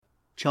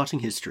Charting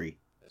History,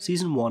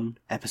 Season 1,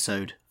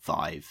 Episode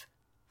 5,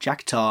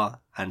 Jack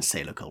Tar and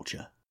Sailor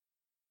Culture.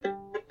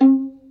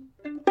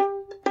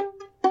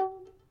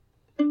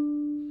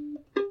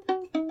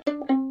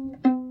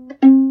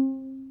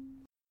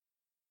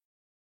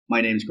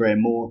 My name is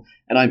Graham Moore,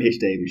 and I'm here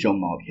today with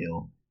Jean-Marc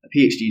Hill, a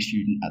PhD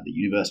student at the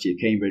University of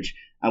Cambridge,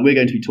 and we're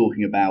going to be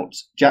talking about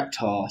Jack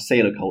Tar,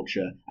 sailor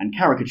culture, and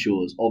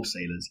caricatures of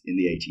sailors in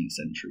the 18th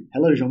century.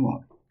 Hello,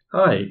 Jean-Marc.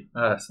 Hi,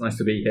 it's nice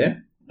to be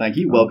here. Thank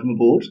you. Welcome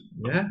aboard.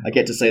 Yeah. I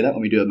get to say that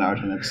when we do a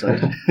maritime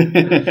episode.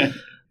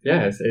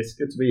 Yeah, it's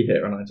good to be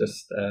here, and I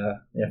just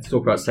to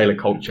talk about sailor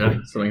culture,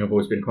 something I've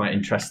always been quite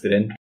interested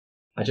in.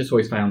 I just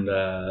always found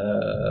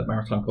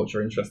maritime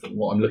culture interesting.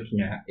 What I'm looking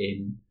at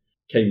in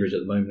Cambridge at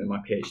the moment in my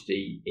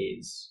PhD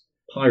is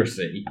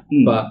piracy,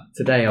 but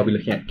today I'll be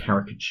looking at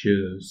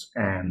caricatures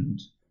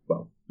and,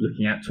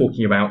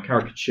 talking about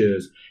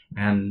caricatures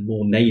and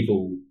more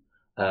naval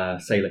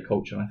sailor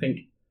culture. And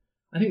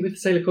I think with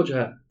sailor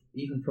culture,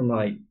 even from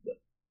a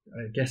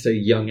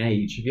young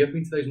age, have you ever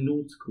been to those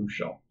nautical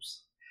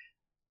shops?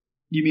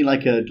 You mean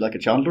like a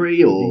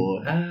chandlery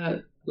or? I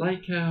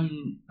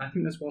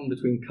think there's one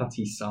between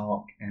Cutty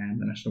Sark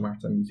and the National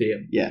Maritime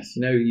Museum. Yes.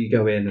 You know, you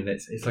go in and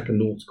it's like a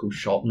nautical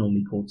shop,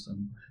 normally called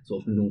some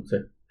sort of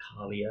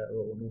Nauticalia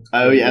or Nauticalia.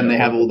 Oh yeah, and they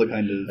have all the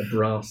kind of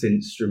brass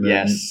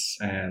instruments.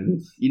 Yes.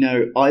 And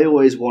I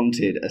always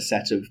wanted a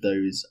set of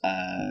those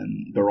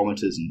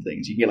barometers and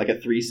things. You can get like a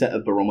 3 set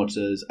of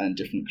barometers and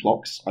different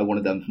clocks. I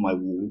wanted them for my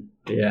wall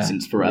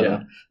since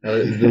forever. Yeah.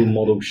 Little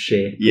model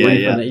ship.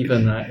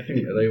 Even I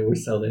think they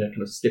always sell their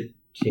kind of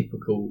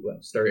stereotypical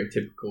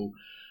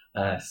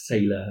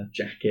sailor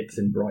jackets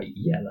in bright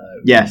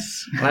yellow.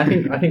 Yes.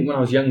 And I think when I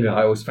was younger,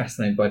 I was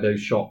fascinated by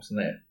those shops, and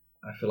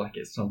I feel like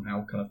it's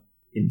somehow kind of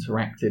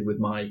interacted with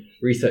my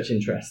research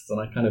interests,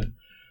 and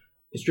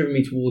it's driven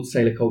me towards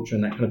sailor culture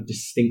and that kind of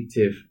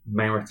distinctive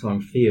maritime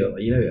feel.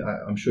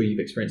 I'm sure you've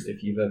experienced it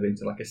if you've ever been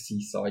to like a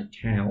seaside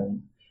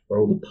town where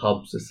all the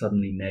pubs are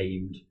suddenly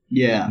named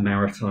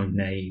maritime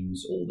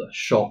names, or the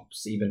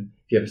shops, even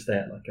if you ever stay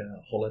at like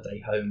a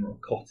holiday home or a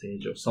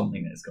cottage or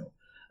something that's got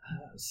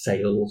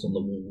sails on the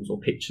walls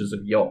or pictures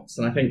of yachts.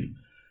 And I think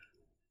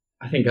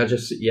I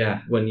just,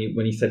 when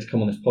you said to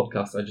come on this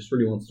podcast, I just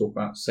really want to talk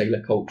about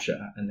sailor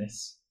culture and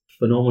this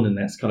phenomenon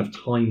that's kind of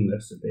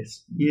timeless, of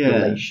this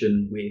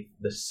relation with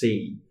the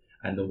sea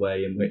and the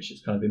way in which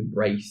it's kind of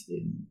embraced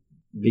in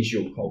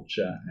visual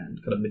culture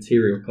and kind of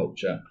material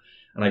culture.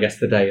 And I guess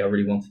today I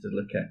really wanted to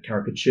look at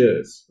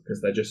caricatures because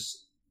they're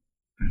just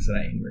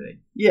fascinating,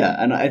 really. Yeah,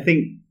 and I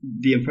think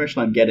the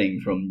impression I'm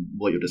getting from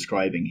what you're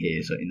describing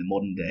here, so in the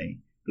modern day,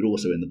 but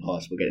also in the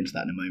past, we'll get into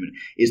that in a moment,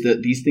 is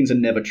that these things are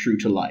never true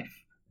to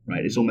life,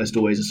 right? It's almost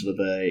always a sort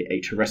of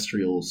a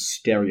terrestrial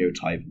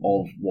stereotype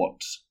of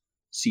what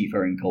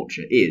seafaring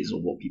culture is, or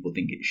what people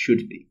think it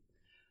should be.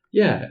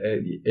 Yeah,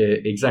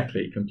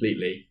 exactly,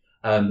 completely.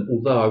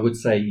 Although I would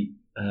say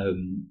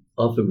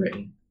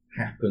othering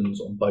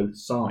happens on both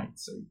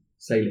sides. So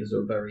sailors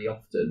are very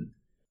often,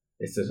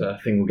 this is a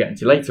thing we'll get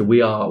into later,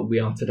 we are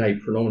today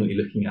predominantly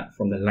looking at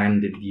from the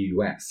landed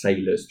view at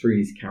sailors through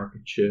these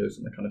caricatures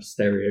and the kind of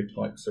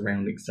stereotypes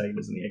surrounding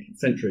sailors in the 18th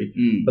century.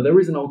 But there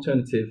is an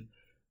alternative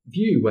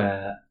view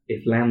where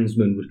if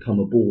landsmen would come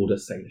aboard a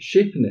sailor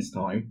ship in this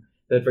time,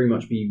 they'd very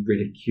much be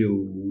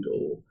ridiculed,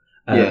 or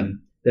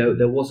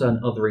there was an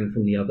othering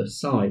from the other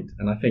side.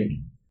 And I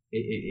think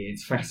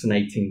it's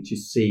fascinating to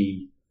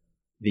see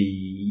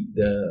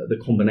the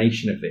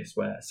combination of this,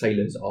 where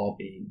sailors are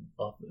being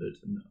othered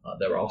and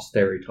there are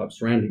stereotypes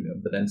surrounding them,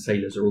 but then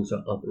sailors are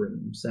also othering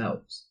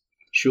themselves.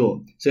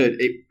 Sure. So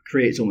it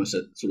creates almost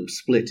a sort of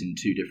split in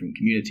two different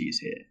communities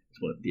here, is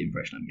what the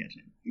impression I'm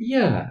getting.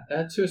 Yeah,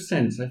 to a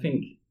sense. I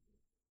think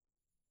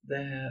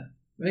there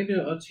maybe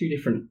are two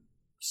different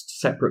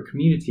separate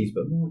communities,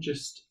 but more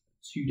just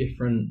two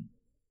different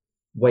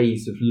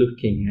ways of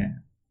looking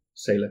at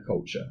sailor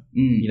culture.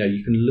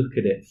 You can look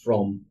at it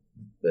from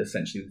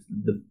essentially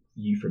the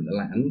view from the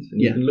land, and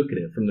you can look at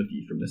it from the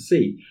view from the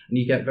sea, and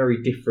you get very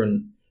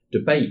different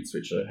debates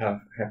which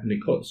have happened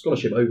in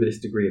scholarship over this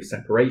degree of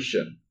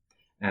separation,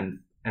 and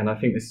I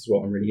think this is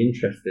what I'm really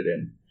interested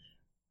in.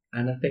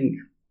 And I think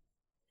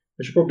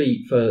I should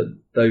probably, for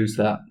those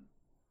that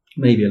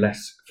maybe are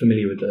less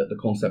familiar with the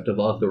concept of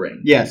othering.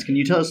 Yes, can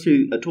you talk us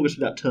through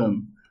that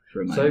term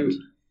for a moment? So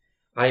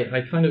I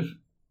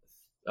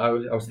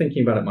was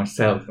thinking about it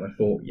myself, and I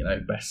thought,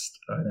 best,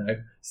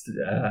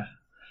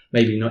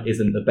 maybe not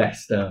isn't the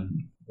best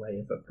way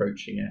of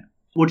approaching it.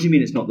 What do you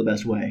mean it's not the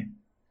best way?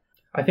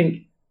 I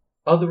think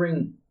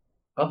othering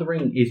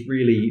is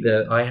really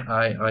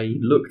I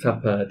looked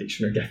up a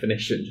dictionary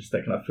definition just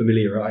to kind of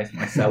familiarise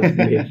myself with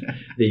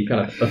the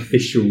kind of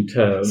official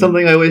term.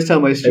 Something I always tell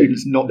my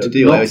students not to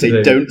do. I always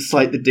say don't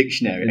cite the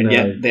dictionary, and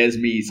yet there's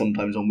me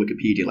sometimes on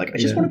Wikipedia I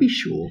just want to be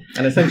sure.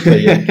 And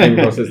essentially it came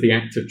across as the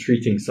act of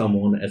treating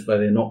someone as though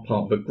they're not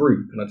part of a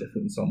group and are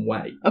different in some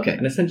way. Okay.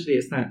 And essentially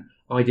it's that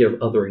idea of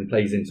othering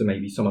plays into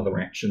maybe some other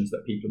actions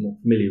that people are more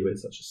familiar with,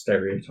 such as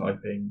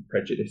stereotyping,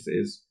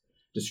 prejudices,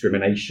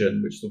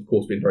 discrimination, which has of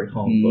course been very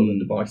harmful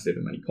and divisive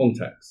in many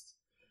contexts.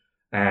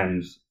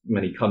 and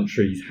many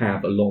countries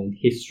have long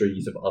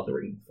histories of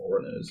othering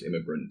foreigners,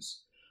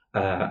 immigrants.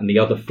 And the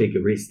other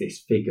figure is this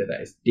figure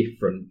that is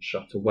different,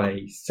 shut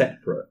away,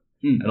 separate,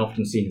 and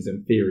often seen as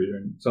inferior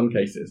in some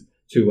cases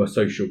to a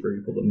social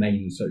group or the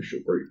main social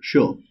group.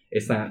 Sure.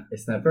 It's that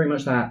very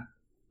much that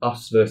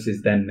us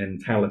versus them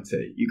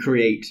mentality. You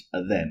create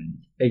a them.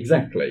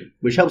 Exactly.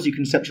 Which helps you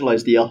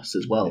conceptualize the us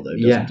as well, though,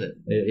 doesn't it?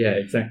 Yeah,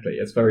 exactly.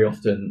 It's very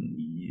often,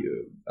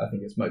 I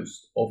think it's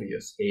most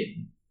obvious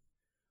in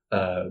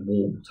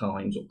war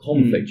times or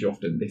conflict.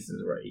 Often this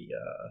is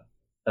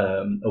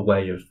a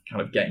way of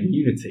kind of getting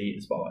unity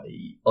is by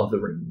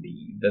othering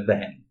the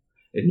them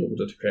in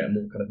order to create a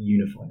more kind of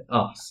unified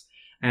us.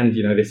 And,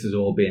 this has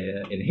all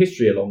been in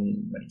history along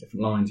many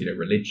different lines,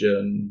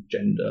 religion,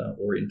 gender,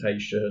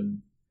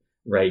 orientation,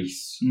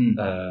 race,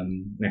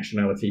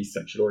 nationality,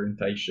 sexual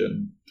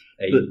orientation,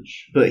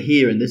 age. But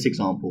here in this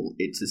example,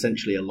 it's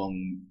essentially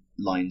along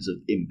lines of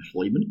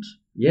employment.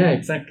 Yeah,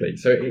 exactly.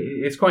 So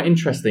it's quite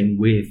interesting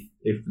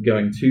if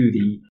going to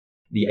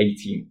the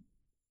 18th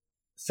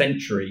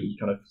century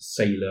kind of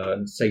sailor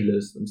and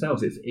sailors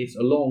themselves, it's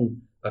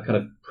along a kind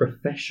of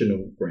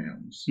professional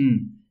grounds.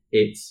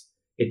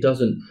 It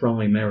doesn't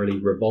primarily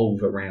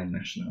revolve around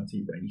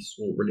nationality, race,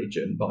 or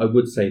religion, but I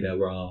would say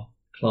there are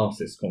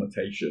classist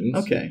connotations,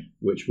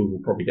 which we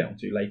will probably get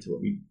onto later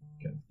when we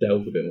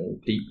delve a bit more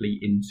deeply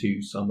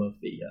into some of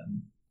the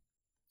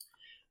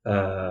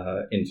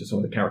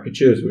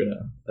caricatures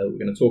we're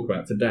gonna talk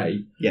about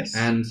today. Yes,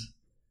 and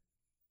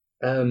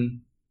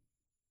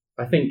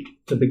I think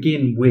to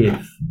begin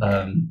with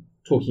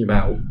talking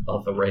about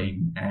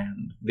othering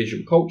and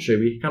visual culture,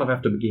 we kind of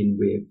have to begin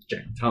with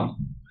Jack Tar.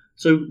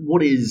 So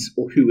what is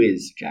or who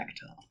is Jack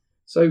Tar?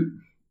 So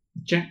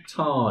Jack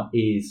Tar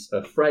is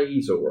a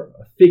phrase or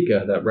a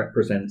figure that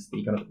represents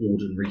the kind of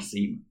ordinary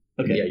seaman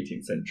in the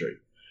 18th century.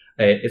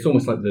 It's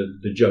almost like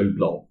the Joe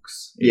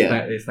Bloggs.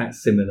 It's that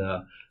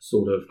similar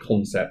sort of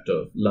concept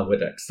of lower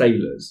deck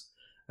sailors,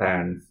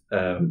 and they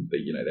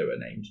were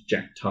named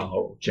Jack Tar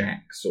or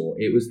Jacks, or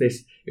it was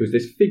this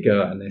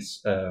figure and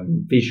this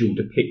visual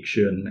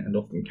depiction and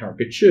often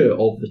caricature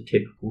of the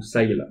typical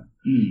sailor.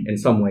 In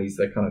some ways,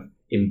 they're kind of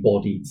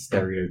embodied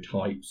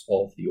stereotypes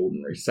of the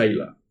ordinary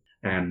sailor,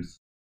 and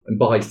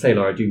by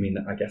sailor I do mean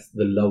that, I guess,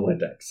 the lower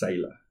deck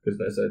sailor, because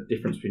there's a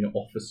difference between the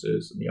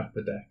officers and the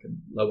upper deck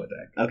and lower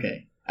deck.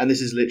 Okay, and this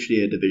is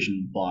literally a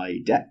division by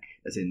deck,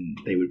 as in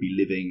they would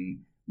be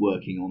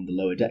working on the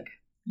lower deck.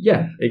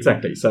 Yeah,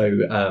 exactly. So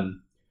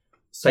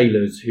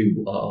sailors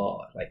who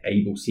are like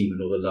able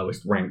seamen or the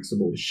lowest ranks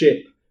aboard a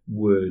ship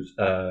would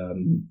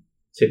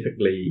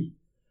typically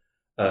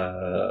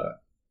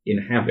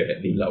inhabit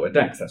the lower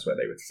decks. That's where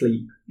they would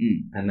sleep,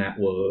 and that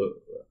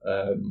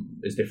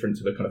is different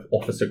to the kind of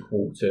officer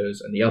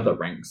quarters and the other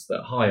ranks.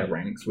 The higher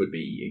ranks would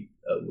be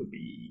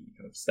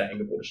kind of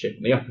staying aboard a ship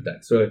on the upper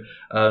deck. So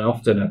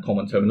often a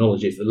common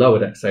terminology is the lower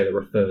deck sailor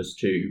refers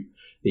to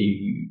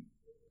the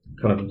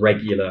kind of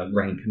regular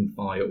rank and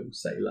file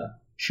sailor,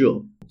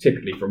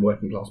 typically from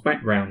working class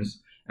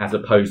backgrounds, as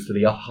opposed to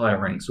the higher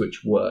ranks,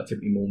 which were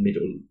typically more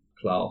middle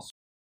class.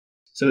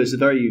 So it's a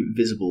very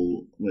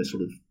visible,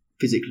 sort of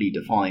physically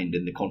defined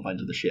in the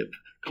confines of the ship,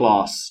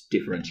 class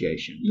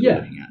differentiation that we're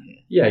looking at here.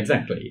 Yeah,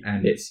 exactly.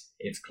 And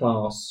it's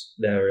class.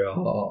 There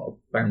are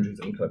boundaries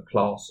and kind of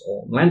class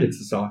on landed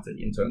society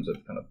in terms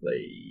of kind of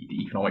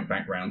the economic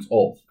backgrounds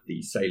of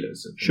these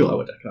sailors of the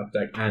lower deck and upper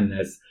deck, and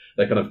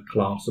they're kind of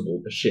class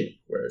aboard the ship,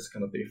 whereas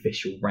kind of the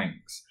official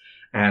ranks.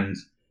 And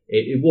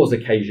it was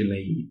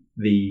occasionally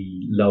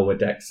the lower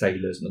deck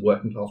sailors and the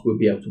working class would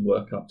be able to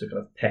work up to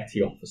kind of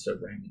petty officer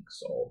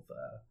ranks of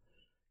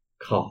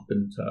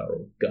carpenter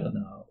or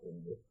gunner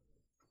or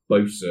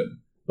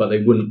bosun, but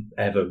they wouldn't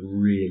ever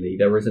really,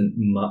 there isn't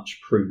much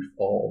proof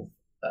of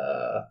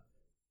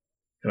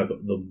kind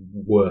of the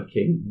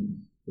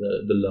working,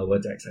 the lower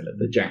deck sailor,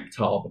 the Jack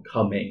Tar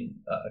becoming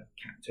a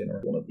captain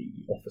or one of the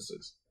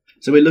officers.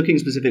 So we're looking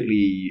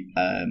specifically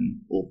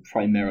or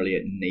primarily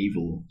at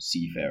naval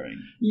seafaring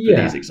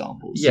for these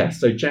examples. Yeah,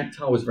 so Jack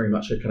Tar was very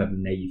much a kind of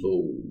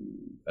naval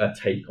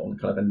take on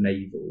kind of a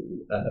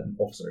naval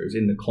officer. It was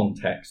in the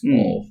context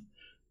of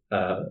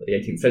the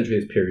 18th century,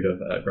 this period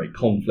of great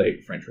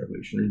conflict, French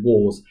Revolutionary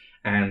Wars,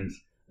 and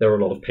there were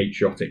a lot of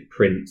patriotic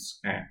prints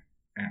at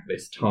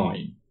this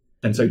time.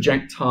 And so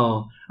Jack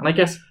Tar, and I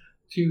guess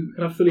to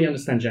kind of fully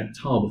understand Jack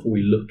Tar before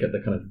we look at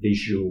the kind of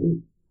visual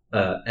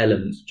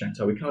elements of Jack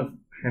Tar, we kind of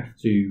have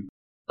to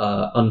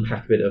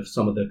unpack a bit of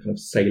some of the kind of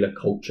sailor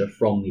culture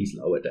from these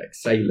lower deck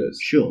sailors.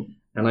 Sure.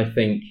 And I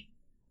think,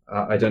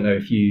 I don't know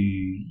if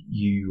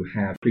you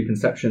have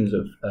preconceptions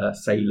of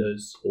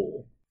sailors,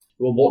 or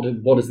well,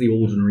 what does the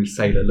ordinary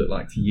sailor look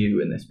like to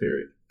you in this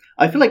period?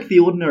 I feel like the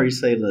ordinary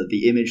sailor,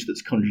 the image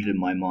that's conjured in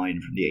my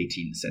mind from the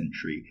 18th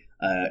century,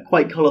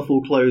 quite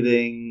colourful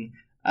clothing,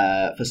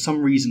 for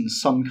some reason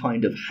some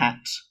kind of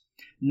hat,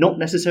 not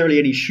necessarily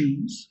any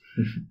shoes,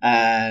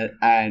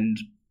 and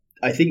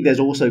I think there's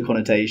also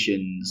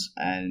connotations,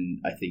 and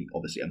I think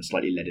obviously I'm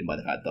slightly led in by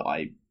the fact that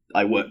I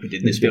I work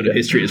within this field of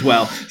history as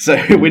well, so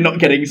we're not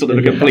getting sort of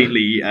a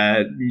completely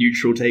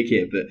neutral take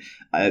here.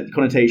 But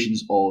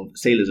connotations of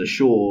sailors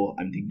ashore,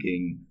 I'm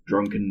thinking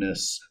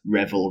drunkenness,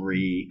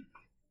 revelry,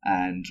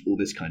 and all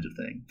this kind of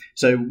thing.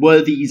 So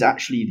were these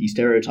actually the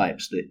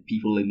stereotypes that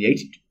people in the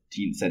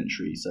 18th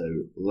century,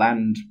 so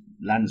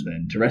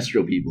landsmen,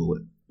 terrestrial people,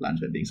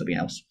 landsmen being something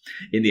else,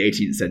 in the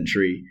 18th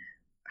century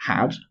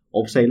had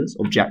of sailors,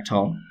 of Jack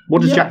Tar?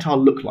 What does Jack Tar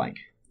look like?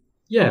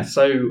 Yeah,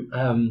 so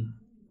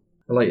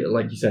like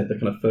you said, the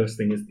kind of first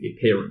thing is the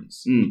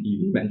appearance.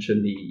 You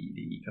mentioned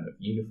the kind of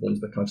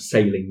uniforms, the kind of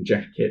sailing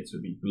jackets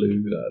would be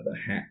blue, the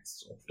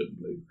hats often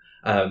blue.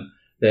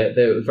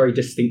 They're a very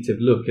distinctive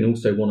look, and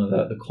also one of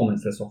the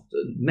comments that's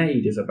often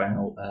made is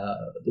about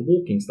the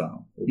walking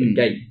style or the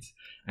gait.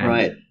 And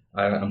right.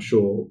 I'm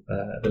sure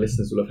the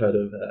listeners will have heard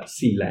of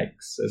sea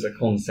legs as a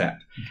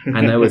concept,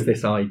 and there was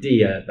this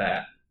idea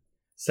that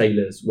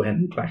sailors,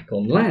 when back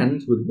on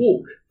land, would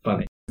walk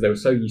funny. They were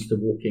so used to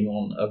walking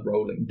on a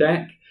rolling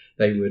deck,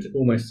 they would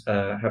almost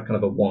have kind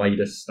of a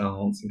wider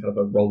stance and kind of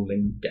a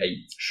rolling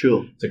gait.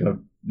 Sure. So kind of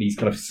these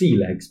kind of sea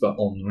legs, but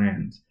on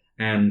land.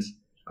 And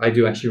I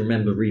do actually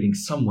remember reading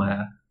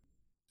somewhere,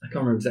 I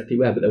can't remember exactly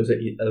where, but there was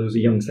a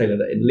young sailor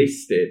that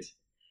enlisted,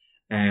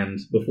 and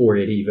before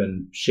he had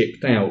even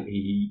shipped out,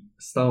 he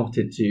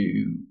started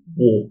to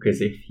walk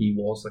as if he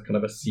was a kind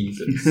of a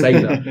seasoned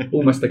sailor,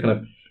 almost to kind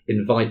of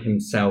invite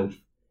himself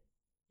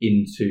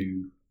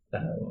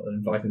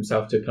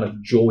to kind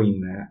of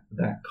join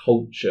that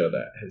culture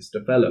that has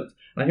developed.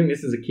 And I think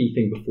this is a key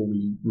thing before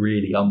we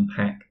really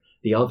unpack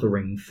the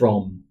othering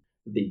from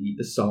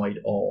the side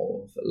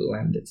of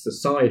landed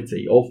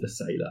society of the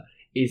sailor,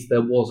 is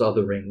there was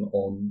othering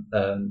on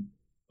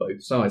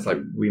both sides. Like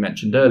we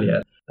mentioned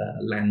earlier,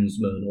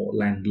 landsmen or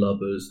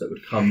landlubbers that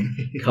would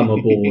come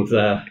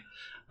aboard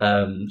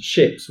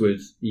ships would,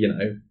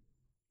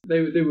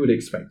 they would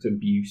expect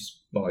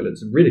abuse,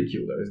 violence, and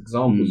ridicule. There's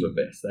examples of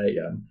this. They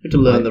to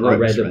learn the ropes. I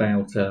read right?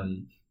 about a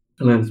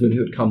landsman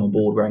who would come on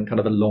board wearing kind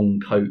of a long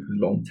coat with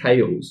long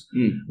tails,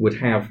 would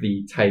have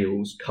the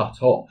tails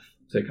cut off.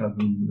 So kind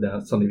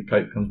of suddenly the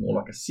coat becomes more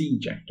like a sea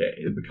jacket.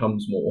 It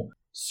becomes more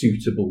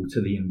suitable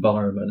to the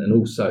environment and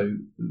also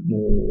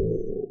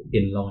more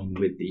in line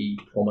with the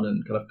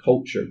prominent kind of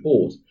culture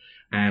aboard.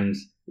 And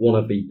one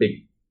of the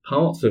big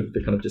parts of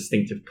the kind of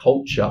distinctive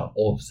culture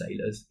of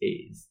sailors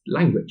is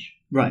language.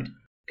 Right.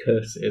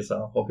 Curses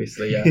are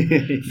obviously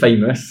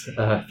famous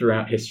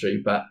throughout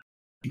history, but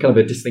kind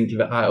of a distinctive.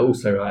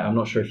 I'm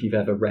not sure if you've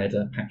ever read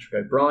a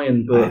Patrick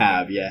O'Brian book. I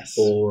have, yes.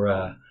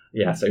 Or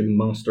so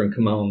Master and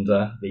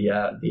Commander, the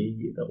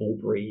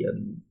Aubrey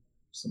and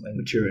something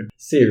Maturin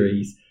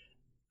series.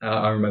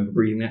 I remember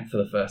reading that for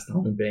the first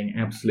time and being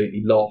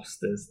absolutely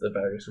lost as the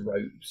various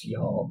ropes,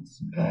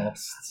 yards,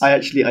 masts. I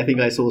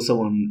think I saw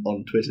someone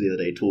on Twitter the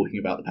other day talking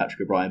about the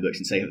Patrick O'Brian books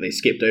and saying that they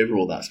skipped over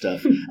all that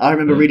stuff. I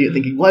remember reading it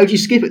thinking, why would you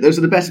skip it? Those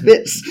are the best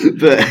bits.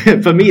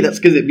 But for me, that's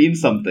because it means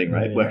something,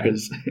 right? Yeah.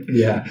 Whereas...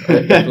 yeah,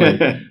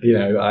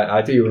 definitely.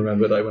 I do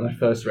remember though when I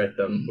first read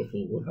them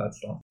before I had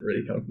started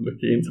really kind of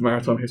looking into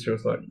maritime history, I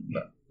was like,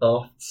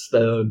 aft,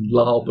 stern,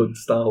 larboard,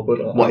 starboard.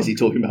 What is he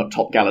talking about?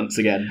 Top gallants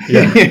again?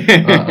 Yeah,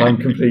 I'm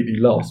completely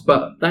lost.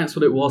 But that's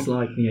what it was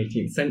like in the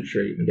 18th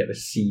century. We get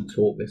this sea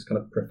talk, this kind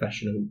of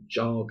professional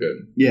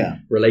jargon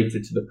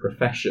related to the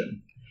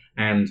profession.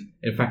 And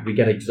in fact, we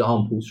get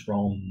examples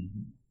from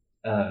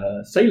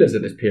sailors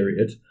at this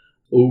period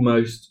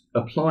almost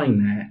applying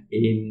that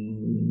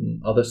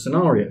in other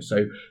scenarios.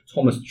 So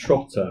Thomas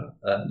Trotter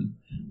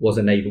was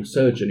a naval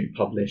surgeon who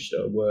published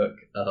a work,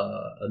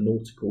 a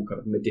nautical kind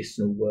of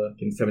medicinal work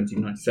in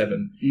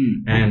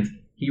 1797. And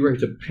he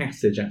wrote a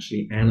passage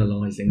actually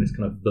analysing this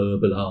kind of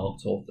verbal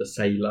art of the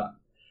sailor.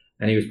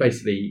 And he was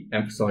basically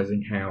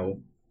emphasising how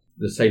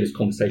the sailor's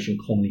conversation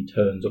commonly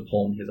turns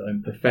upon his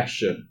own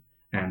profession.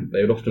 And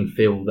they would often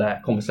fill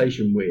their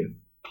conversation with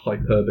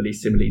hyperbole,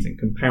 similes and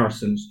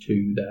comparisons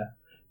to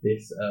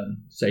this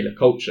sailor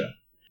culture.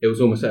 It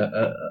was almost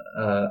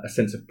a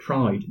sense of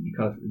pride. You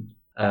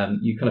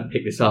kind of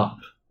pick this up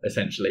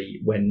essentially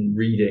when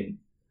reading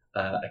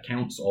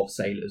accounts of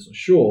sailors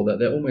ashore, that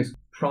they're almost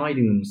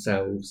priding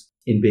themselves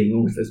in being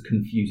almost as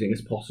confusing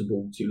as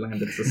possible to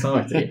landed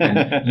society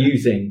and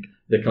using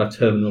the kind of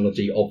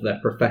terminology of their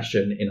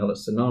profession in other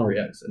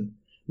scenarios. And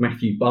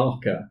Matthew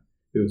Barker,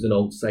 who was an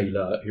old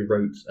sailor who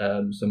wrote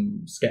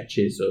some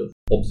sketches of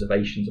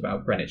observations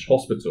about Greenwich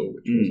Hospital,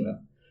 which was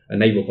a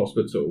naval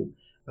hospital.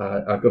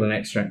 I've got an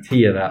extract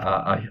here that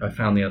I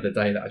found the other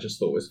day that I just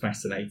thought was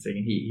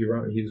fascinating. He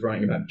was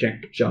writing about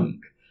Jack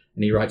Junk,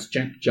 and he writes,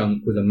 Jack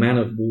Junk was a man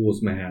of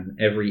war's man,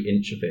 every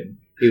inch of him.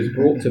 He was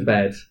brought to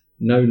bed,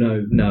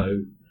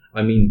 no,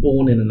 I mean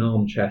born in an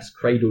arm chest,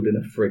 cradled in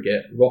a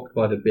frigate, rocked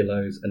by the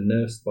billows, and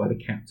nursed by the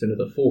captain of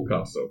the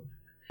forecastle.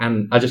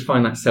 And I just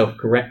find that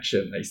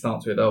self-correction. He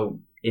starts with,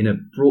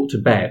 brought to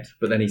bed,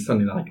 but then he's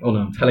suddenly like, oh no,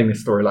 I'm telling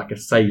this story like a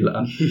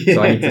sailor,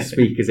 so I need to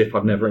speak as if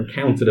I've never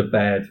encountered a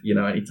bed,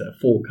 I need to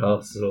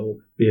forecastle,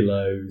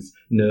 billows,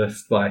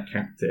 nursed by a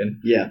captain.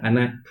 Yeah. And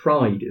that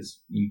pride is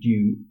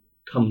you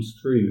comes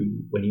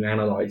through when you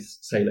analyse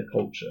sailor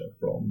culture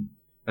from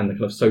and the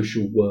kind of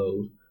social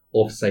world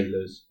of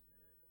sailors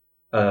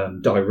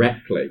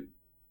directly.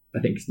 I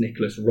think it's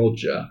Nicholas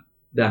Roger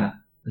that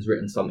has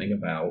written something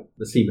about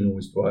the seamen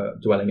always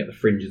dwelling at the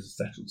fringes of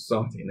settled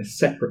society, and this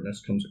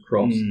separateness comes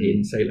across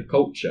in sailor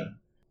culture.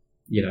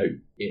 You know,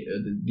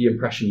 the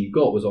impression you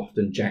got was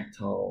often Jack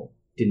Tar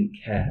didn't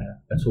care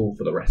at all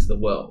for the rest of the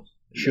world.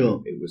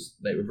 Sure.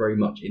 They were very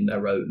much in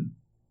their own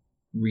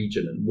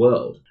region and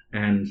world.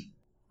 And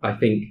I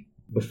think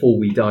before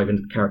we dive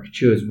into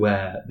caricatures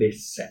where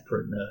this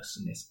separateness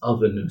and this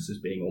otherness is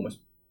being almost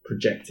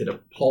projected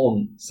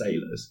upon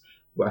sailors,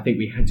 where I think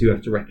we do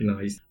have to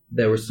recognise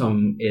there are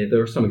some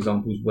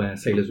examples where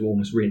sailors were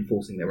almost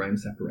reinforcing their own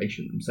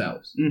separation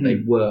themselves. Mm-hmm.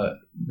 They were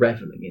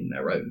revelling in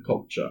their own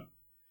culture.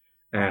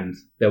 And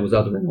there was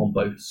othering on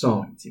both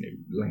sides, you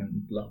know,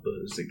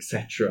 landlubbers,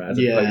 etc., as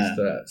opposed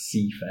to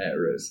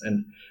seafarers.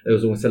 And there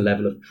was almost a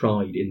level of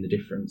pride in the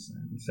difference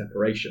and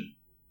separation.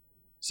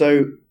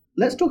 So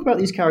let's talk about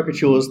these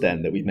caricatures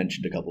then that we've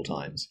mentioned a couple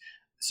times.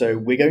 So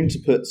we're going to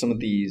put some of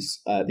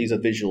these are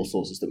visual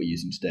sources that we're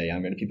using today.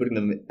 I'm going to be putting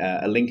them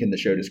a link in the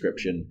show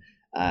description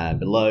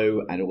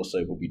below, and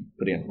also we'll be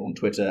putting it on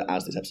Twitter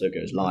as this episode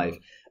goes live.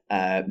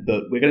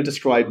 But we're going to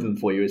describe them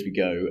for you as we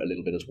go a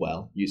little bit as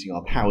well, using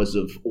our powers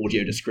of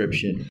audio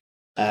description,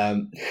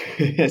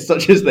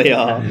 such as they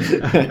are.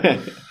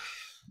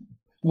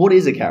 What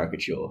is a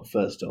caricature,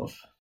 first off?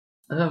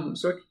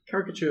 So a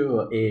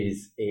caricature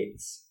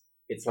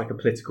it's like a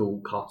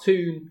political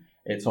cartoon.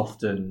 It's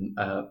often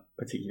a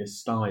particular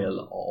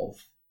style of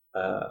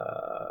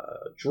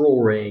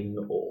drawing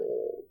or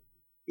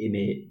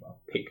image,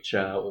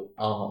 picture or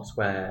art,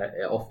 where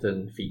it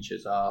often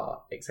features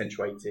are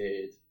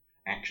accentuated,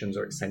 actions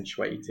are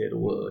accentuated,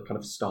 or the kind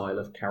of style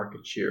of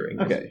caricaturing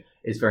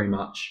is very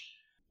much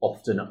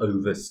often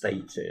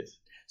overstated.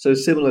 So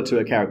similar to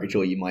a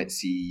caricature, you might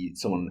see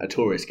a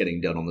tourist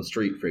getting done on the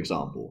street, for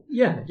example.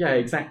 Yeah,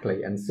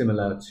 exactly. And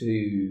similar to,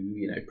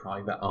 you know,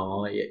 Private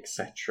Eye,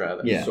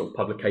 etc. Sort of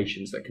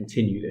publications that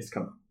continue this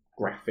kind of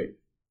graphic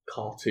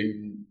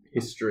cartoon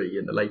history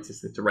in the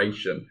latest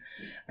iteration.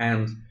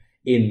 And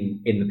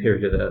in the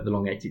period of the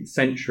long 18th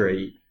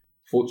century,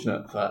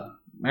 fortunate for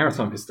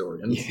maritime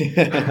historians,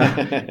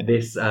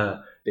 this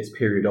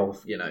period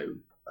of, you know,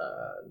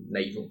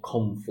 naval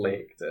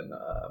conflict and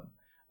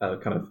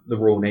kind of the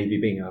Royal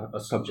Navy being a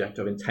subject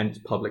of intense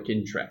public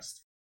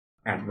interest,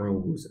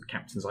 admirals and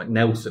captains like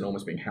Nelson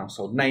almost being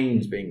household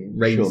names, being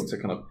raised to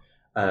kind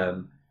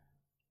of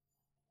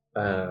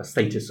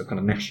status of kind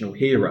of national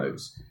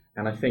heroes.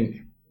 And I think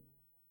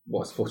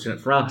what's fortunate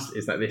for us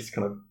is that this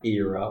kind of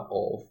era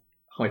of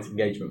heightened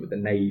engagement with the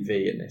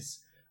Navy and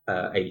this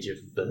age of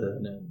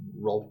Vernon,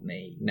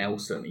 Rodney,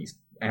 Nelson, these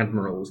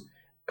admirals,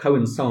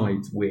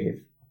 coincides with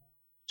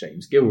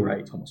James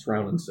Gilray, Thomas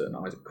Rowlandson,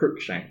 Isaac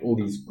Cruikshank, all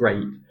these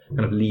great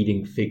kind of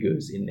leading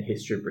figures in the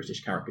history of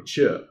British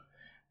caricature.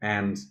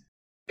 And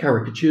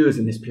caricatures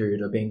in this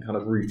period are being kind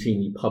of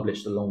routinely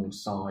published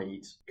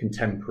alongside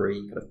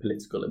contemporary kind of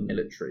political and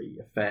military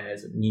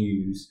affairs and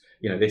news.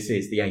 You know, this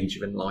is the age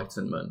of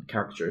Enlightenment.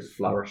 Caricature is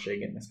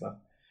flourishing in this kind of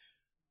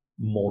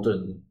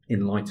modern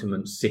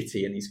Enlightenment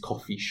city, and these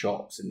coffee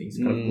shops and these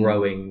kind of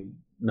growing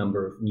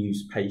number of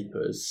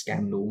newspapers,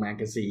 scandal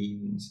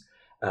magazines,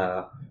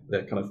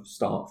 the kind of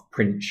start of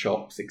print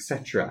shops,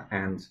 etc.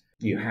 And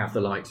you have the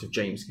likes of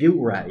James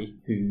Gilray,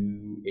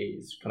 who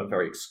is kind of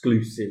very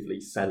exclusively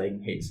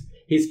selling his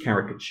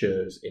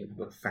caricatures in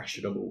kind of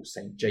fashionable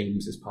St.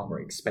 James's Park,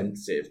 very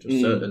expensive to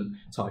a certain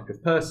type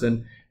of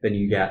person. Then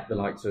you get the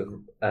likes of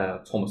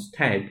Thomas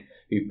Tegg,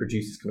 who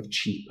produces kind of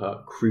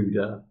cheaper,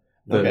 cruder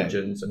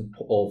versions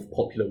of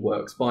popular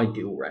works by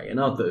Gilray and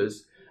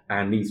others.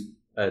 And these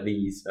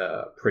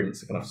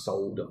prints are kind of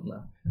sold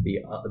on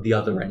the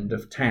other end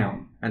of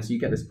town, and so you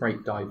get this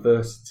great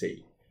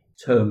diversity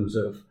in terms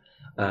of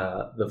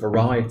the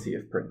variety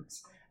of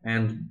prints.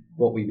 And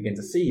what we begin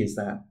to see is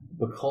that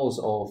because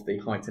of the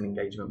heightened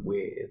engagement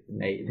with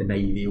the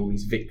Navy, all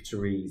these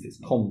victories, this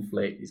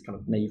conflict, these kind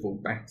of naval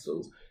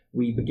battles,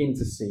 we begin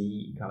to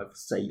see kind of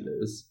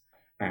sailors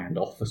and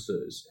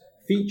officers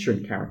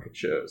featuring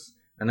caricatures,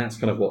 and that's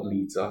kind of what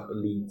leads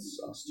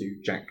us to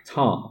Jack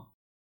Tar.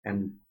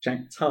 And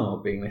Jack Tar,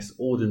 being this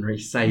ordinary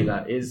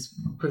sailor, is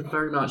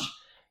very much,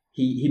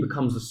 he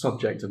becomes the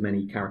subject of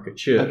many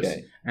caricatures.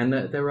 And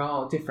there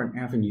are different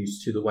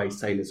avenues to the way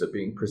sailors are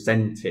being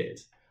presented.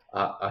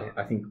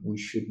 I think we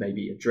should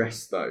maybe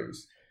address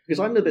those.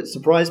 Because I'm a bit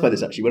surprised by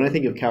this, actually. When I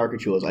think of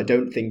caricatures, I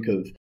don't think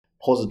of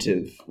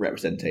positive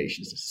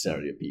representations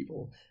necessarily of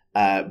people.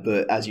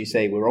 But as you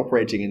say, we're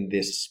operating in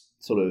this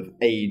sort of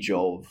age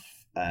of,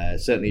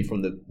 certainly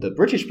from the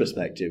British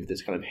perspective,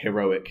 this kind of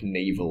heroic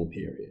naval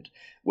period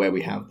where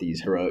we have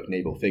these heroic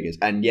naval figures.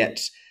 And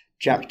yet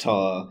Jack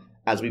Tar,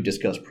 as we've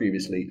discussed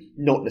previously,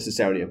 not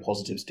necessarily a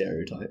positive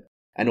stereotype.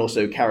 And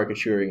also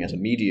caricaturing as a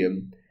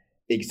medium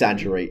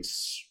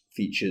exaggerates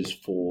features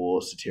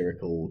for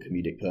satirical,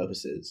 comedic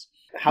purposes.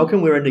 How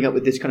come we're ending up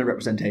with this kind of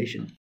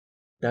representation?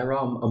 There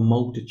are a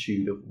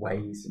multitude of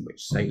ways in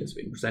which sailors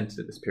are being presented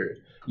at this period.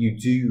 You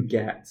do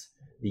get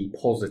the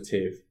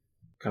positive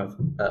kind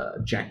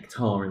of Jack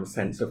Tar in the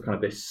sense of kind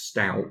of this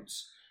stout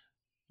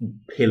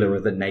pillar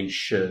of the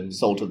nation,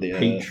 Salt of the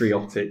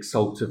patriotic,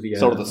 salt of the earth.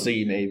 Salt of the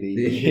sea, maybe.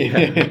 Yeah,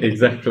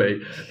 exactly.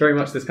 Very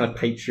much this kind of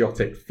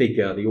patriotic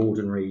figure, the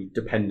ordinary,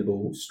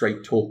 dependable,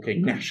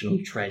 straight-talking national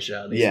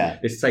treasure.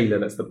 This sailor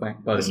that's the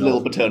backbone it's a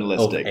little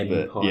paternalistic, of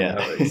empire, but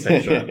yeah.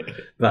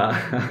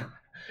 etc.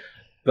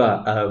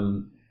 but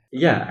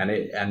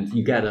and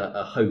you get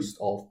a host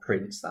of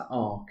prints that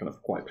are kind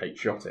of quite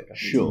patriotic. I think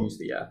Sure. to use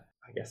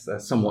the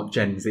somewhat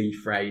Gen Z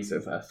phrase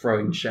of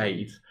throwing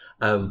shade.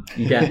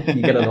 You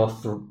get a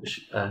lot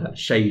of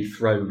shade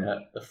thrown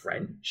at the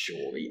French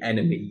or the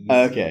enemies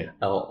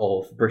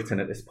of Britain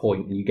at this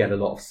point, and you get a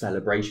lot of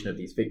celebration of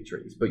these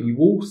victories. But you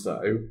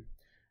also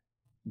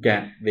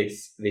get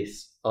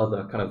this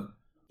other kind of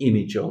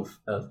image of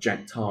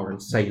Jack Tar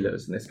and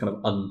sailors, and this kind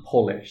of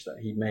unpolished, that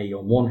he may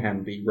on one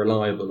hand be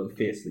reliable and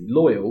fiercely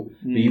loyal,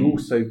 but you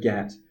also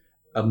get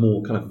a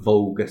more kind of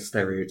vulgar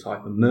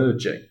stereotype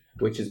emerging,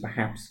 which is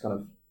perhaps kind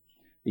of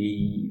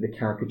the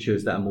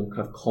caricatures that are more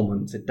kind of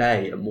common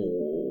today are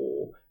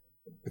more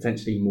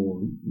potentially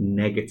more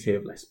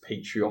negative, less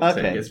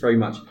patriotic. It's very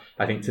much,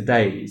 I think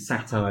today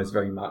satire is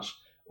very much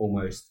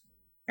almost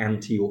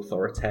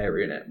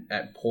anti-authoritarian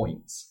at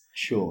points.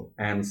 Sure.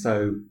 And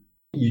so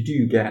you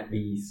do get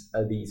these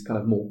kind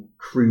of more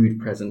crude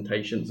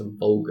presentations and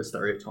vulgar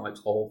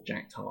stereotypes of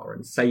Jack Tar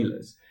and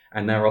sailors,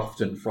 and they're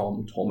often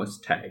from Thomas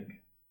Tegg,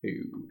 who,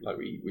 like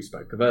we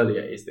spoke of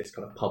earlier, is this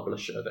kind of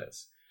publisher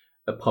that's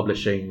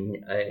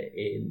publishing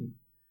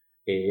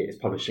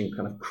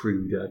kind of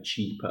cruder,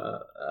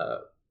 cheaper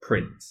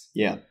prints.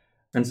 Yeah.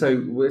 And so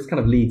this kind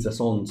of leads us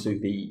on to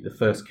the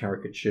first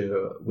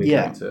caricature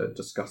we're going to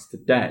discuss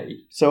today.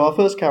 So our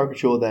first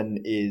caricature then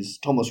is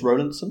Thomas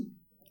Rowlandson,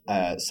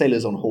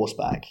 Sailors on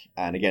Horseback.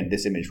 And again,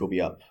 this image will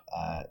be up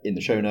in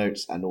the show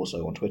notes and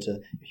also on Twitter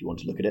if you want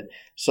to look at it.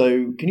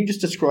 So can you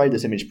just describe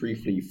this image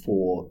briefly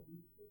for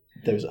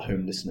those at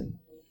home listening?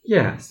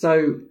 Yeah,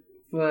 so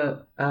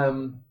for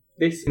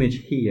this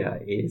image here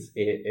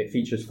it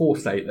features 4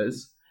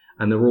 sailors,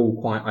 and they're all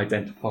quite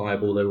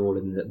identifiable. They're all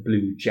in the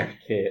blue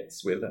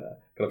jackets with a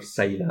kind of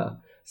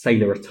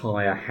sailor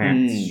attire,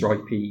 hats,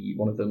 stripy.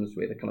 One of them's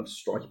with a kind of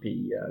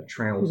stripy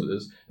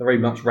trousers. They're very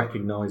much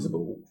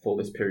recognisable for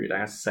this period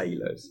as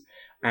sailors.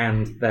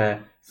 And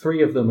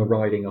 3 of them are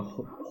riding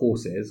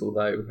horses,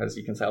 although, as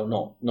you can tell,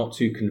 not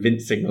too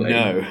convincingly.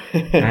 No.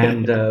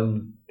 And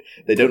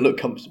they don't look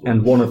comfortable.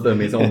 And one of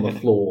them is on the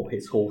floor,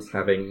 his horse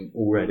having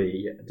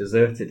already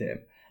deserted him.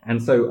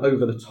 And so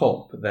over the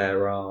top,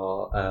 there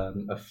are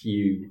a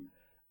few,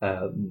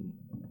 there's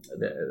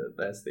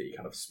the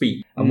kind of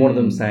speech. And one of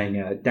them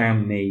saying,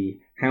 "Damn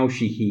me, how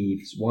she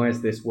heaves. Why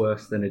is this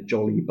worse than a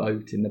jolly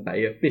boat in the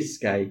Bay of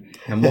Biscay?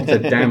 And what a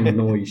damn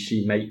noise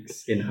she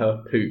makes in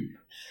her poop.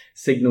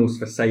 Signals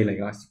for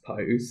sailing, I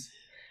suppose."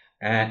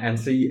 And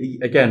so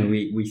again,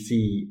 we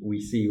see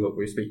what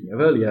we were speaking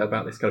of earlier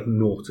about this kind of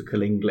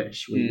nautical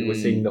English. We're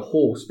seeing the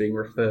horse being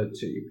referred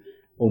to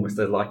almost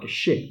as like a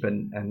ship,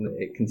 and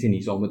it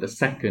continues on with the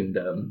second.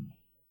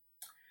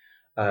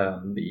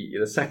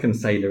 The second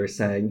sailor is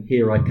saying,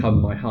 "Here I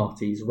come, my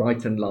hearties,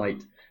 right and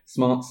light,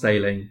 smart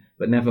sailing,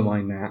 but never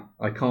mind that.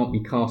 I can't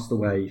be cast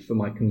away, for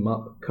my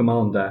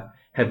commander,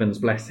 heavens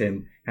bless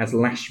him, has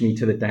lashed me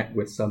to the deck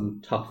with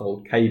some tough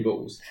old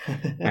cables."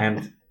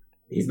 And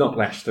he's not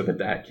lashed to the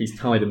deck, he's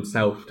tied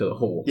himself to the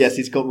horse. Yes,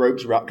 he's got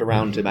ropes wrapped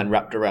around him and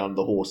wrapped around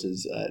the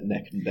horse's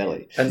neck and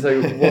belly. And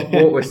so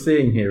what we're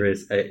seeing here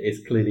is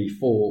clearly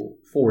four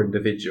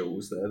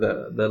individuals.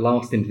 The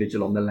last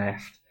individual on the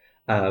left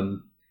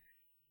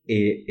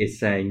is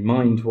saying,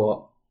 "Mind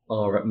what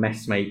are at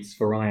messmates,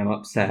 for I am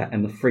upset,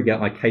 and the frigate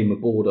I came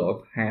aboard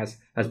of has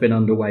been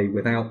underway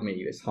without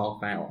me this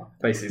half hour."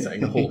 Basically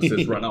saying the horse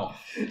has run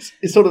off.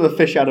 It's sort of a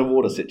fish out of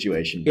water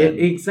situation.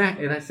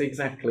 Exactly, that's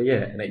exactly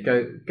it. And it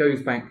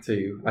goes back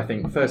to, I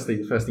think, firstly,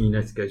 the first thing you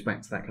notice goes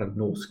back to that kind of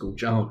nautical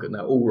jargon.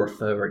 They're all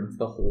referring to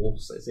the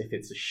horse as if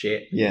it's a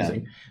ship,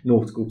 using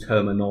nautical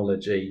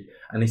terminology.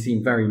 And they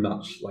seem very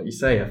much, like you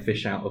say, a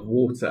fish out of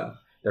water.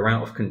 They're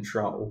out of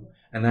control.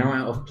 And they're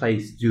out of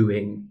place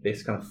doing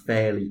this kind of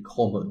fairly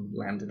common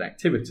landed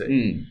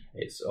activity.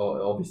 It's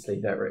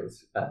obviously there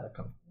is kind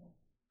of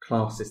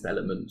classist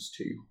elements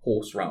to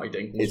horse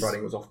riding. Horse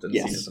riding was often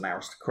seen as an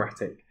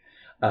aristocratic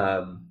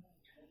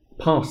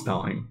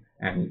pastime,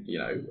 and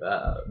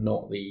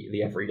not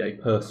the everyday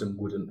person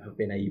wouldn't have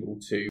been able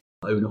to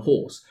own a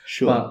horse.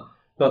 Sure.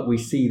 But we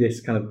see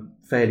this kind of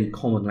fairly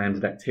common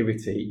landed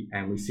activity,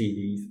 and we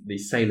see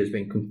these sailors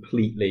being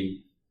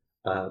completely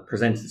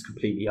presented as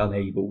completely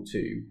unable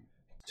to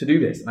do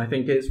this. And I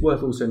think it's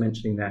worth also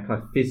mentioning their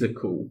kind of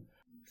physical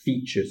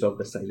features of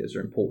the sailors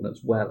are important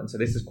as well. And so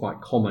this is quite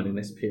common in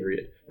this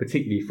period,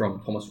 particularly from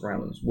Thomas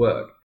Rowland's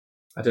work.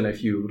 I don't know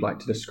if you would like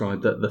to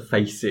describe the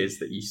faces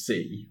that you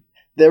see.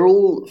 They're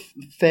all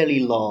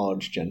fairly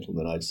large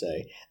gentlemen, I'd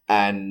say,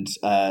 and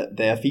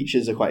their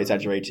features are quite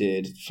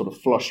exaggerated, sort of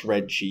flushed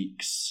red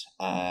cheeks,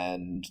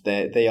 and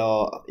they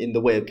are, in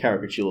the way of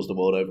caricatures the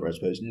world over, I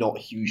suppose, not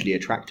hugely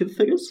attractive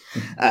figures.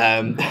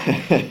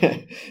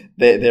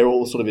 They're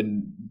all sort of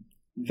in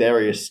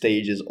various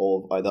stages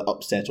of either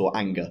upset or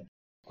anger,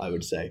 I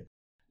would say.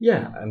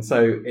 Yeah, and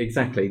so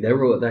exactly,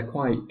 they're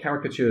quite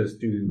caricatures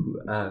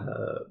do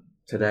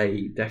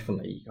today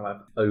definitely kind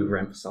of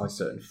overemphasize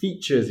certain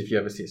features if you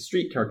ever see a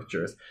street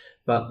caricaturist,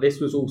 but this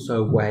was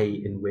also a way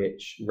in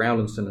which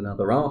Rowlandson and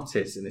other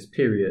artists in this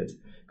period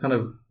kind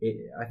of,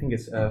 I think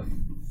it's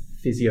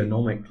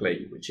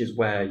physiognomically, which is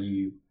where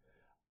you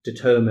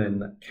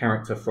determine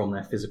character from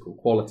their physical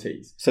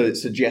qualities. So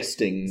it's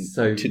suggesting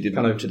to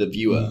the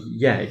viewer.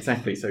 Yeah,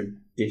 exactly. So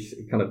this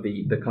kind of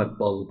the kind of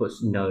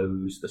bulbous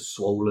nose, the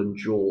swollen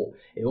jaw,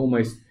 it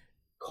almost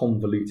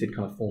convoluted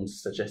kind of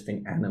forms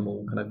suggesting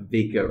animal kind of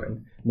vigor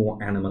and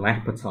more animal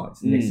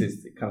appetites. And this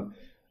is kind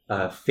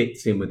of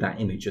fits in with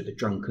that image of the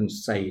drunken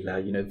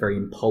sailor, very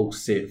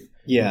impulsive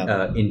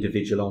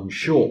individual on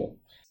shore.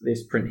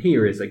 This print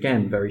here is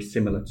again very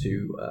similar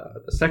to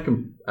the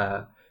second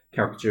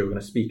caricature we're going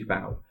to speak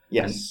about.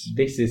 Yes. And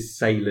this is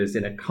sailors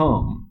in a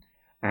calm,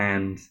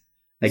 and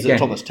this is a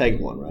Thomas Tegg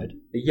one, right?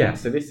 Yeah,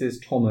 so this is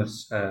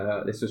Thomas.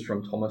 This is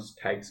from Thomas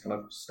Tegg's kind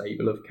of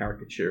stable of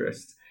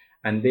caricaturists,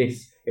 and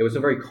it was a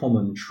very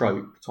common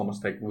trope Thomas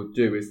Tegg would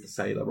do is the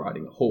sailor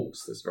riding a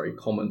horse. This very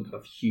common kind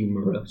of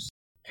humorous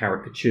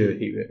caricature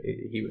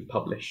he would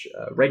publish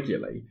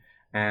regularly,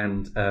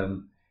 and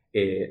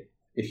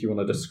if you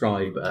want to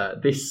describe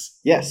this,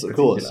 yes, of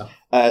course.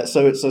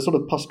 So it's a sort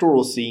of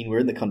pastoral scene. We're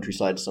in the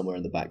countryside somewhere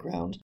in the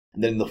background.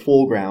 And then in the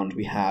foreground,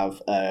 we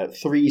have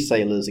 3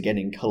 sailors, again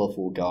in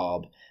colourful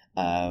garb,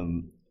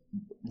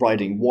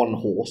 riding one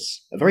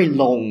horse, a very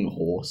long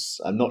horse.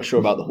 I'm not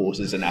sure about the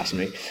horse's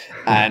anatomy.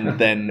 And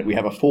then we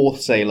have a 4th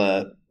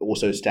sailor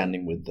also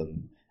standing with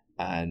them.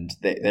 And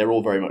they're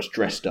all very much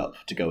dressed up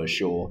to go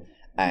ashore.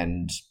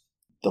 And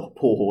the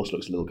poor horse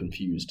looks a little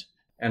confused.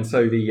 And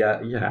so the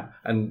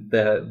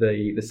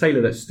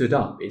sailor that stood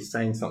up is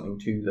saying something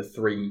to the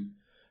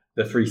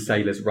three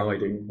sailors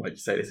riding, like you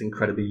say, this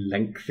incredibly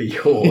lengthy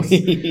horse.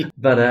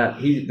 But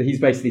he's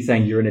basically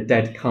saying, you're in a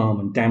dead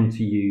calm, and damn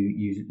to you,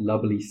 you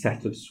lovely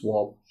set of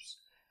swabs.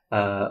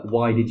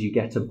 Why did you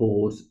get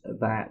aboard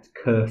that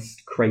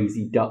cursed,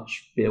 crazy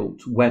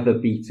Dutch-built,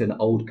 weather-beaten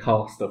old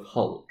cast of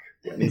hulk?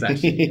 And he's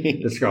actually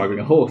describing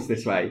a horse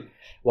this way.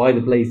 Why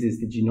the blazes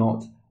did you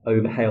not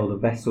overhail the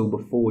vessel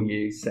before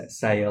you set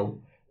sail?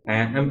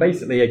 And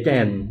basically,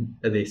 again,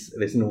 this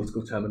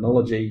nautical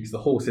terminology, because the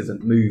horse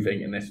isn't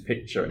moving in this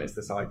picture, and it's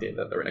this idea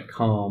that they're in a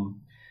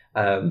calm.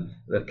 A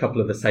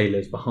couple of the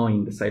sailors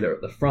behind the sailor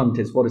at the front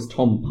is, what is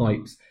Tom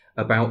Pipes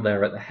about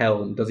there at the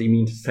helm? Does he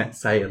mean to set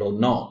sail or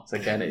not?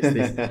 Again, it's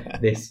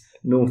this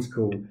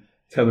nautical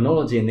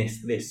terminology and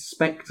this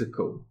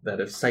spectacle that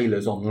of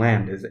sailors on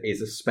land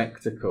is a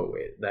spectacle.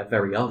 They're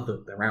very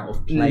othered, they're out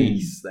of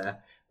place,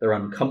 they're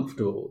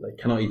uncomfortable. They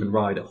cannot even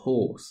ride a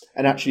horse.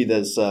 And actually,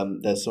 there's some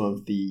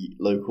of the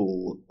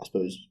local, I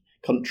suppose,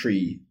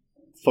 country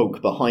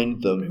folk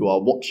behind them who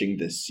are watching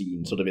this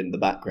scene, sort of in the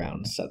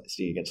background,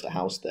 sitting against the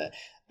house there.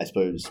 I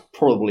suppose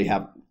probably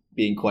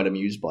being quite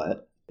amused by it.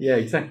 Yeah,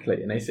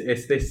 exactly. And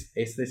it's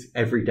this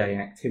everyday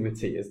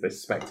activity, is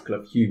this spectacle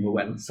of humour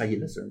when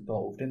sailors are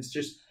involved. And it's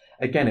just,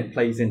 again, it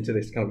plays into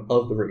this kind of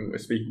othering we were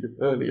speaking of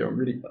earlier, and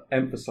really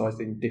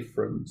emphasising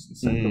difference and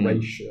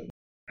separation.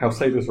 How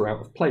sailors are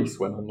out of place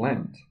when on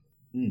land.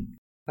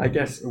 I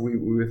guess we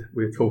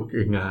were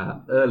talking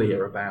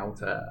earlier about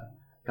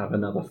kind of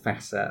another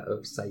facet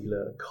of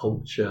sailor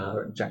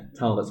culture and Jack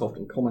Tar that's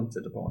often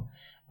commented upon,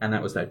 and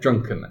that was their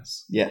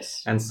drunkenness.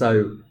 Yes. And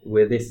so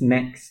with this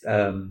next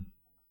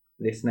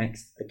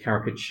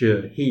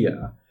caricature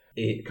here,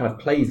 it kind of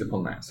plays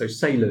upon that. So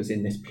sailors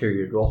in this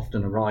period will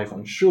often arrive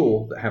on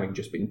shore that having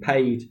just been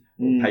paid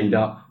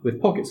up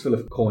with pockets full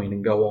of coin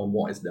and go on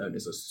what is known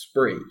as a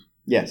spree.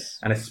 Yes.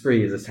 And a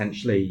spree is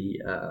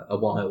essentially a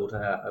wild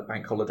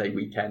bank holiday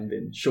weekend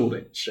in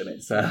Shoreditch, and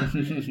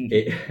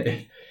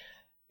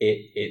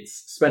it's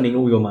spending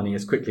all your money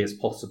as quickly as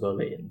possible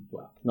in,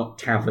 well, not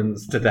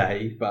taverns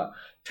today, but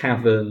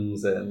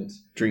taverns and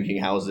drinking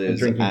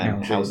houses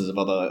and houses of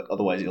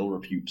otherwise ill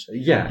repute.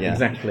 Yeah,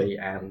 exactly.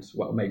 And,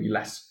 well, maybe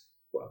less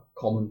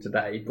common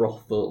today,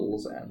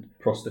 brothels and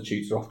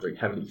prostitutes are often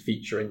heavily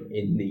featuring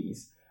in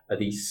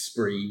these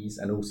sprees,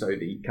 and also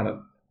the kind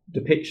of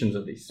depictions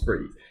of these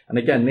sprees. And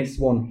again, this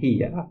one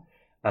here,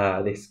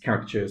 this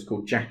caricature is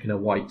called Jack in a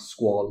White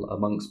Squall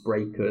Amongst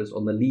Breakers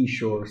on the Lee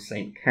Shore of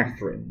St.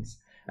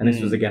 Catherine's. And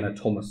this was, again, a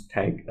Thomas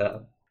Tegg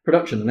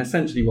production. And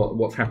essentially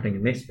what's happening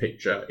in this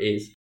picture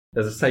is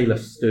there's a sailor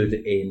stood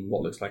in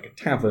what looks like a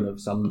tavern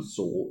of some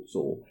sort,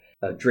 or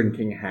a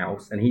drinking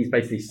house, and he's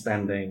basically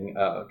standing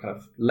kind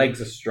of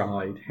legs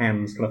astride,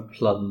 hands kind of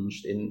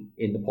plunged in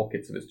the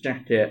pockets of his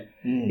jacket.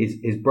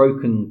 His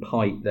broken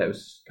pipe that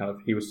was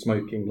he was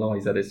smoking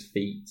lies at his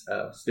feet,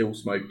 still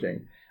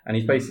smoking, and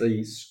he's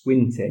basically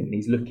squinting, and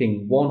he's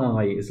looking, one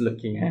eye is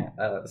looking at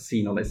the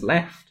scene on his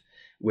left,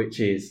 which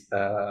is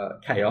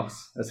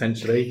chaos,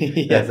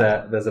 essentially. There's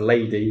a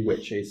lady,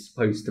 which is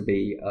supposed to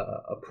be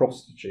a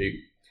prostitute,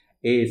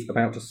 is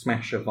about to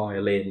smash a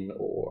violin,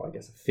 or I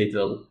guess a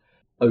fiddle,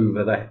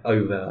 over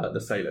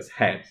the sailor's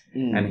head,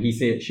 and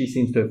she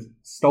seems to have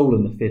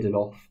stolen the fiddle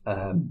off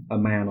a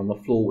man on the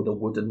floor with a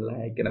wooden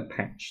leg and a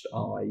patched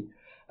eye,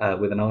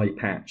 with an eye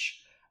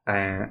patch,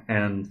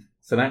 and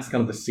so that's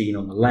kind of the scene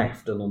on the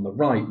left. And on the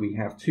right, we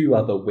have two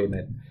other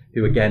women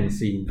who again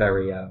seem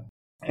very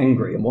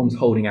angry, and one's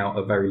holding out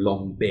a very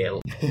long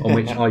bill on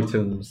which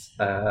items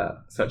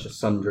such as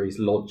sundries,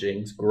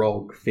 lodgings,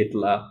 grog,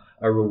 fiddler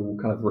are all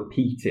kind of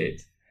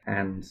repeated,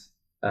 and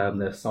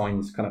the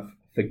signs kind of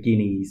for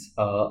guineas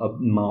are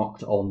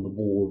marked on the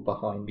wall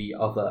behind the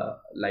other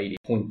lady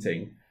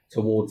pointing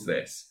towards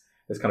this.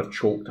 There's kind of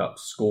chalked up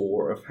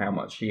score of how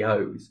much he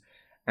owes.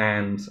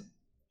 And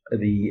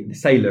the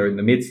sailor in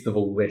the midst of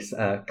all this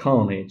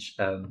carnage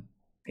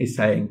is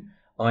saying,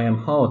 "I am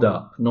hard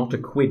up, not a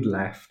quid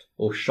left,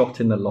 or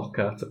shot in the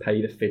locker to pay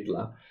the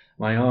fiddler.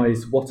 My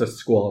eyes, what a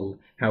squall,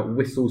 how it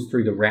whistles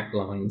through the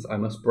ratlines. I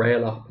must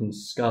brail up and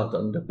scud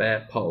under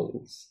bare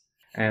poles."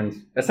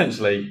 And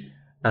essentially,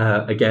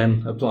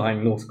 again,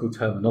 applying nautical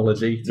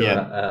terminology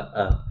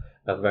to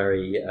a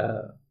very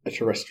a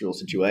terrestrial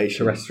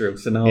situation, terrestrial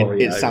scenario.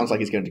 It sounds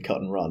like it's going to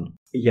cut and run.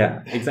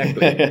 Yeah,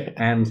 exactly.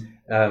 And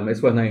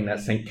it's worth noting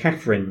that St.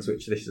 Catherine's,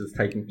 which this is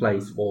taking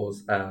place,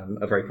 was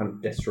a very kind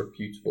of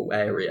disreputable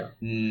area.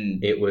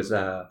 It was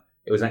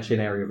actually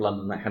an area of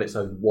London that had its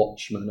own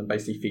watchman and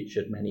basically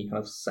featured many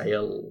kind of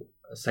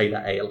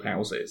sailor ale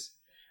houses.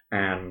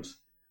 And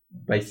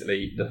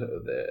basically,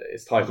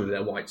 it's titled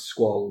 "A White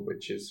Squall,"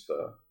 which is,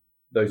 for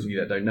those of you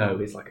that don't know,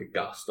 is like a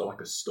gust or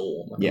like a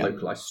storm, like a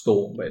localized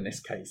storm. But in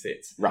this case,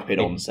 it's rapid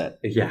onset,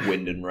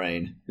 wind and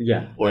rain.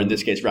 Yeah, or in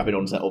this case, rapid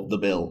onset of the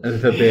bill.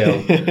 The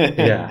bill,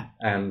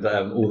 and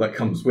all that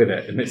comes with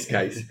it. In this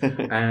case,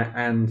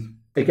 and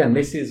again,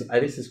 this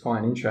is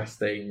quite an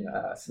interesting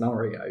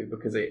scenario,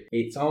 because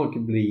it's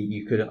arguably,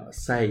 you could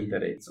say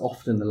that it's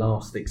often the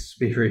last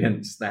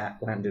experience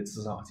that landed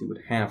society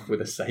would have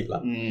with a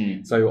sailor.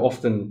 So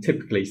often,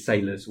 typically,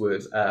 sailors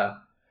would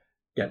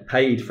get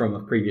paid from a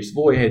previous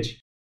voyage.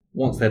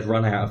 Once they'd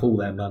run out of all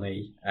their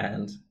money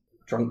and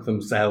drunk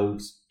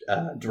themselves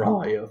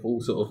dry of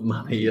all sort of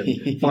money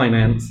and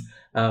finance,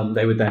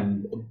 they would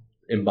then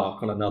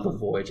embark on another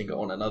voyage and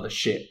go on another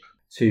ship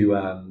to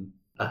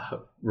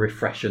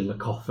refreshen the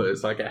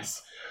coffers, I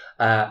guess.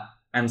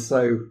 And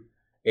so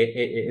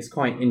it's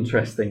quite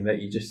interesting that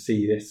you just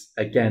see this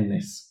again,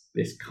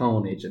 this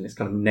carnage and this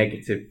kind of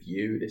negative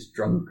view, this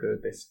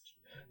drunkard,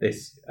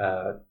 this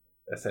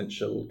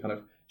essential kind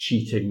of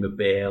cheating the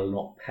bill,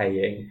 not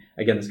paying.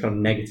 Again, this kind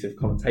of negative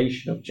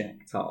connotation of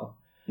Jack Tar.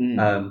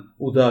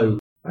 Although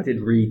I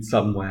did read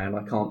somewhere, and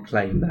I can't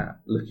claim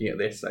that looking at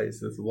this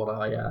is what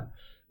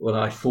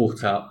I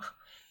thought up,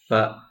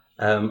 but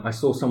I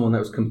saw someone that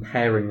was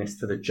comparing this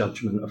to the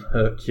Judgment of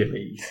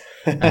Hercules,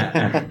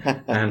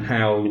 and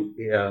how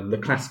the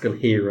classical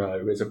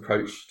hero is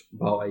approached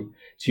by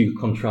two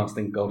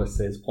contrasting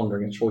goddesses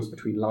pondering a choice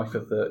between life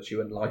of virtue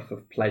and life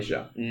of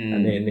pleasure.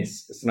 And in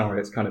this scenario,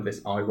 it's kind of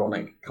this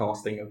ironic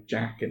casting of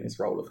Jack in this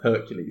role of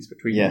Hercules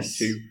between these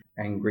two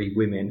angry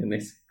women in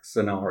this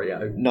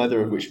scenario.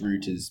 Neither of which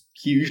route is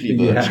hugely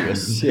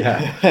virtuous.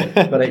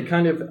 But it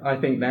kind of, I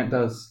think that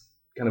does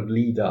kind of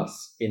lead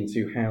us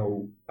into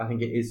how, I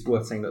think it is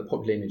worth saying that the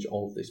popular image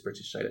of this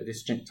British sailor,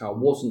 this Jack Tar,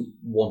 wasn't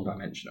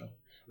one-dimensional.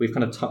 We've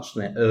kind of touched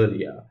on it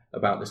earlier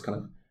about this kind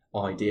of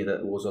idea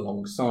that was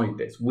alongside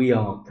this. We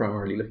are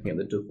primarily looking at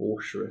the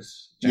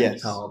debaucherous Jack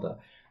Tar,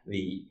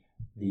 the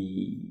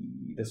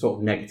sort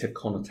of negative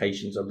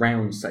connotations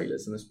around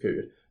sailors in this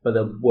period. But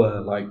there were,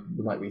 like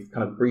we've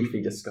kind of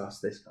briefly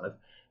discussed, this kind of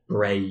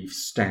brave,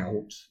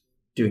 stout,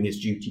 doing his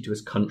duty to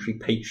his country,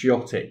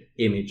 patriotic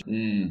image.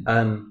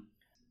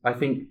 I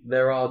think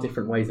there are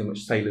different ways in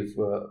which sailors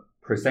were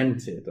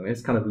presented, and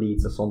this kind of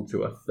leads us on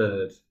to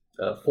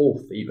a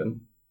fourth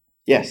even.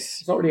 Yes.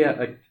 It's not really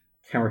a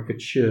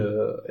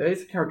caricature.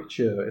 It's a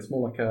caricature. It's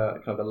more like a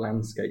kind of a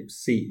landscape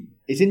scene.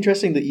 It's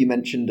interesting that you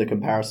mentioned a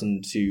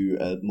comparison to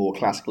a more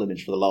classical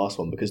image for the last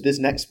one, because this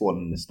next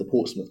one, this the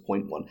Portsmouth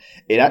Point one,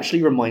 it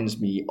actually reminds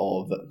me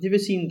of, have you ever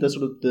seen the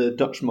sort of the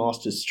Dutch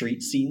masters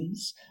street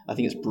scenes? I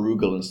think it's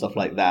Bruegel and stuff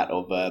like that,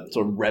 of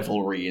sort of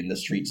revelry in the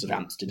streets of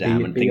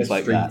Amsterdam and things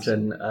like that.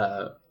 And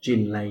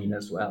Gin Lane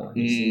as well. Have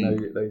you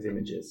seen those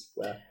images?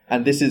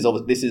 And this is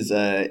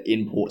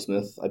in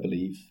Portsmouth, I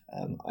believe.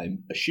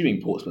 I'm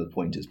assuming Portsmouth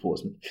Point is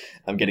Portsmouth.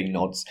 I'm getting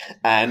nods.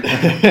 And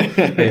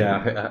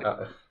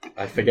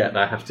I forget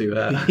that I have to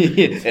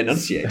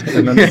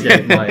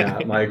enunciate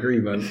my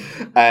agreement.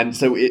 And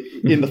so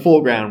in the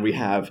foreground, we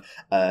have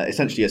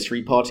essentially a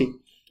street party,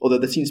 although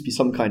there seems to be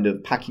some kind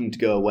of packing to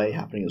go away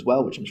happening as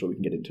well, which I'm sure we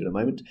can get into in a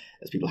moment.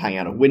 There's people hanging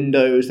out of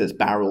windows, there's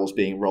barrels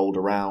being rolled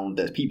around,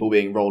 there's people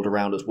being rolled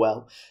around as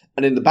well.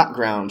 And in the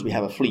background, we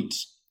have a fleet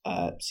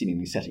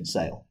seemingly setting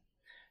sail.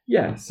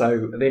 Yeah,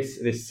 so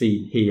this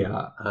scene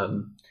here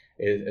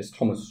is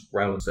Thomas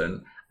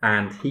Rowlandson,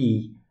 and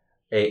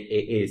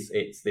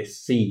it's this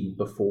scene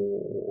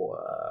before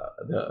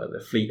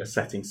the fleet are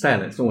setting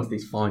sail. It's almost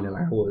these final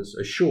hours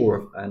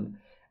ashore, and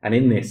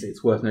in this,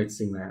 it's worth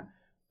noticing that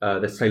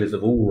the sailors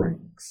of all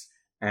ranks,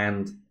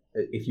 and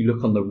if you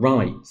look on the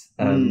right,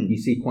 you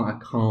see quite a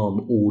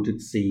calm,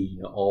 ordered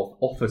scene of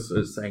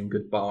officers saying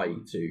goodbye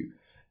to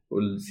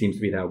what seems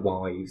to be their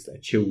wives, their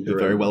children. They're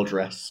very well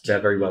dressed.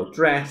 They're very well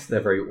dressed. They're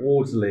very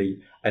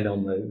orderly. And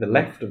on the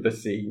left of the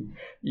scene,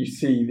 you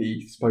see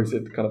the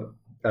supposed kind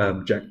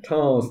of Jack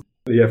Tars,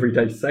 the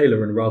everyday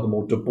sailor, in rather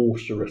more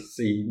debaucherous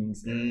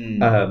scenes.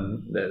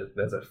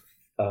 There's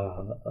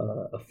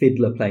a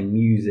fiddler playing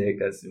music.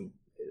 It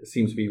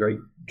seems to be very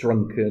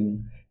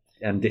drunken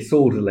and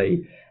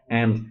disorderly,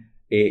 and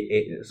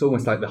it's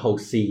almost like the whole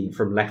scene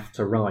from left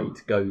to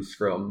right goes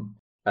from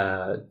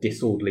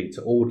disorderly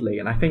to orderly.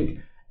 And I think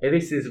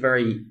this is a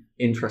very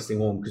interesting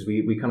one because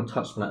we kind of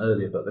touched on it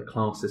earlier, but the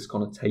classist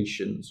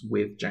connotations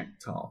with Jack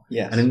Tar.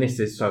 Yes. And in this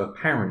is so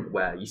apparent,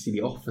 where you see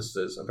the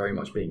officers are very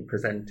much being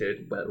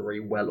presented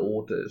very well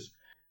ordered.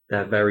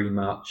 They're very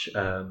much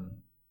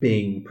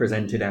being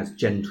presented as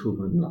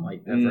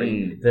gentlemanlike.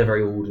 They're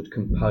very ordered,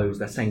 composed.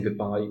 They're saying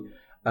goodbye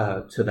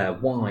to their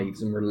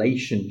wives and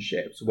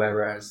relationships,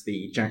 whereas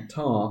the Jack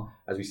Tar,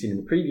 as we've seen in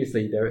the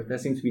previously, there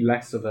seems to be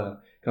less of a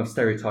kind of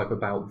stereotype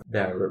about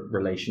their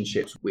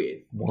relationships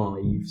with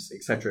wives,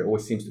 etc. It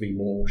always seems to be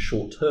more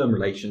short-term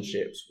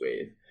relationships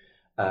with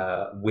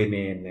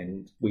women,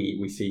 and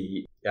we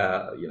see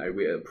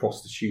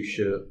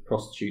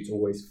prostitutes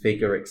always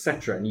figure,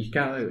 etc. And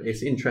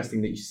it's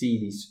interesting that you see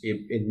these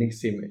in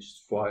this image.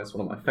 That's why it's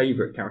one of my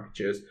favourite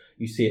caricatures.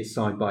 You see it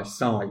side by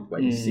side,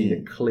 where you see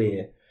the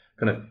clear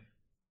kind of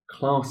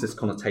classist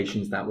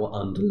connotations that were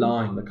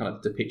underlying the kind of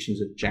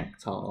depictions of Jack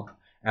Tar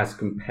as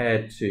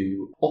compared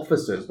to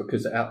officers,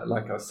 because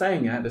like I was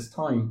saying, at this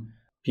time,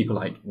 people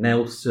like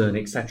Nelson,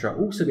 etc.,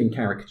 also being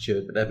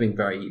caricatured, but they're being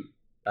very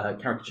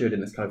caricatured in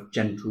this kind of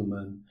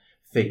gentleman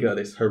figure,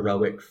 this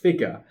heroic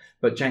figure.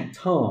 But Jack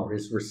Tar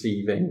is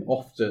receiving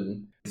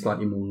often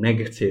slightly more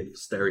negative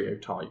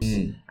stereotypes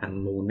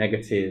and more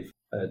negative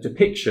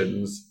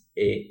depictions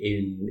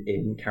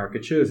in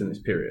caricatures in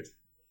this period.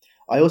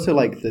 I also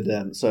like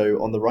that,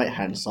 so on the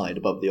right-hand side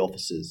above the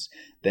officers,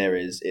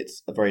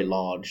 it's a very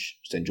large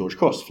St. George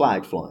Cross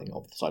flag flying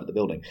off the side of the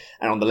building.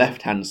 And on the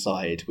left-hand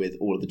side, with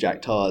all of the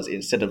Jack Tars,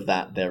 instead of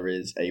that, there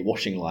is a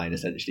washing line,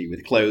 essentially,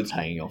 with clothes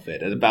hanging off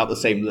it, at about the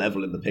same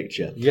level in the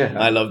picture. Yeah.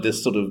 I love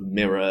this sort of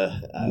mirror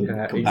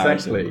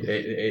comparison.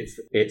 Exactly.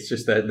 It's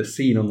just the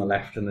scene on the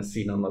left and the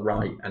scene on the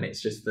right, and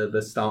it's just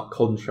the stark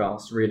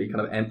contrast really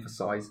kind of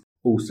emphasise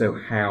also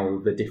how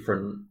the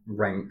different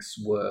ranks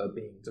were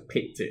being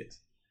depicted.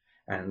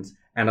 And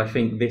I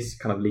think this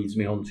kind of leads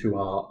me on to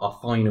our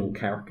final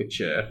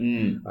caricature.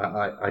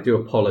 I do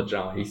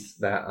apologise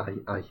that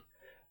I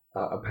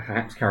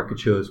perhaps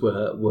caricatures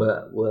were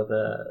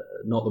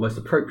not the most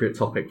appropriate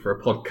topic for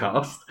a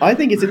podcast. I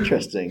think it's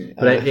interesting.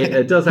 But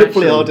it does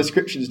hopefully actually, our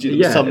descriptions do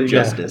them some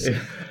justice.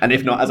 And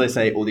if not, as I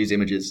say, all these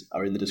images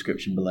are in the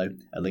description below.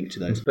 A link to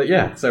those. But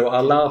yeah, so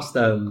our last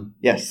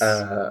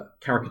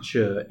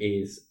caricature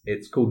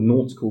it's called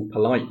Nautical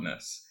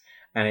Politeness.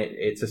 And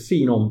it's a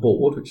scene on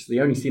board, which is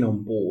the only scene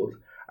on board.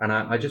 And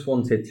I just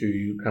wanted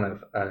to kind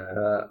of,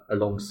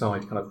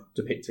 alongside kind of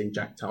depicting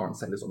Jack Tar and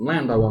sailors on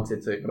land, I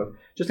wanted to kind of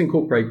just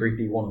incorporate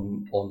briefly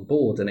one on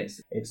board. And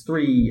it's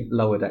three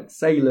lower deck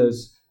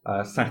sailors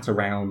sat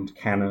around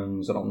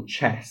cannons and on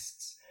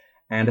chests.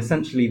 And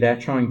essentially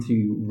they're trying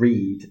to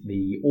read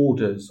the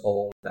orders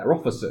of their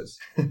officers.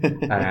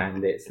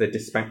 And it's the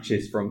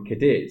dispatches from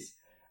Cadiz.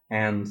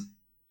 And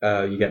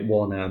you get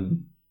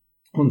one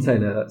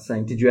sailor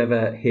saying, "Did you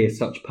ever hear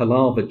such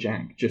palaver,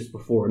 Jack, just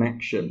before an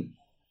action?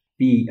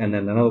 And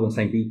then another one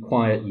saying, 'Be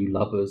quiet, you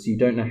lubbers. You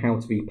don't know how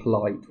to be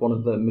polite. One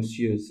of the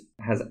messieurs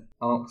has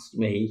asked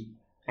me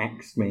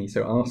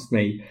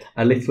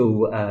a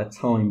little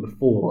time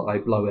before I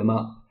blow him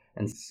up,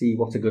 and see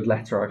what a good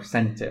letter I've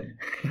sent him.'"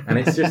 And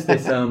it's just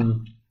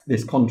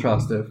this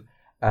contrast of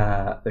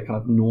the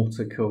kind of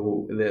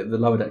nautical, the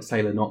lower deck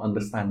sailor not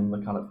understanding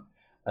the kind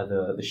of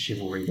the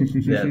chivalry,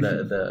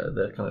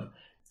 the kind of,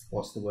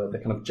 what's the word? The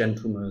kind of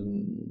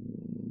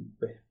gentleman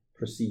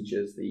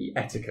procedures, the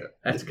etiquette.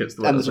 Etiquette's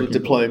the word. And the sort of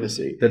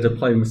diplomacy. The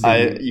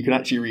diplomacy. You can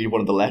actually read one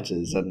of the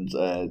letters, and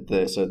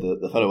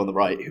the fellow on the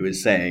right who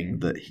is saying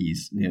that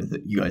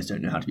that you guys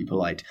don't know how to be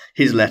polite.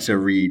 His letter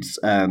reads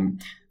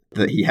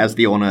that he has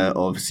the honour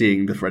of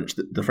seeing the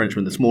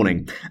Frenchman this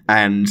morning,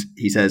 and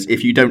he says,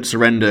 "If you don't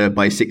surrender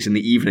by 6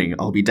 p.m,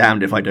 I'll be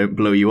damned if I don't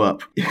blow you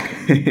up."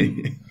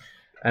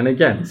 And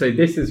again, so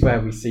this is where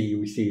we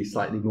see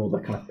slightly more the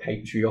kind of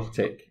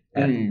patriotic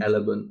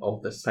element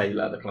of the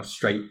sailor, the kind of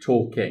straight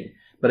talking.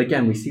 But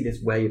again, we see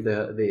this way of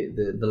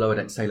the lower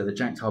deck sailor, the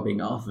Jack Tar, being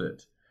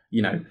othered.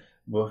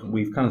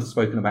 We've kind of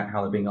spoken about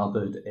how they're being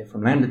othered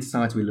from landed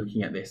society. We're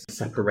looking at this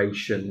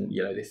separation,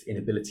 this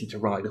inability to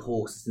ride a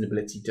horse, this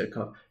inability to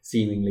kind of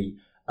seemingly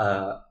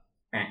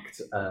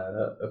act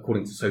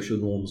according to social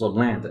norms on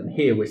land. And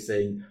here we're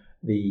seeing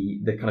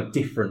the kind of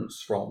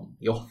difference from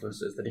the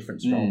officers, the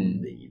difference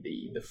from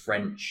the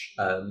French.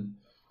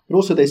 But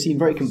also they seem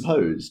very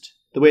composed.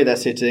 The way they're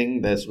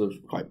sitting, they're sort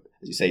of quite,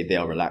 as you say, they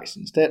are relaxed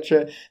in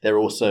stature. They're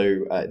also,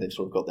 they've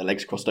sort of got their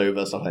legs crossed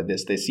over, stuff like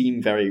this. They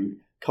seem very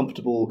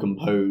comfortable,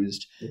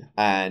 composed,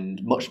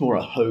 and much more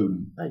at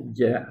home.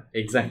 Yeah,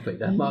 exactly.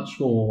 They're much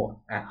more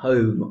at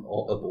home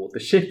aboard the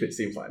ship. It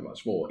seems like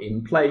much more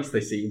in place.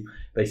 They seem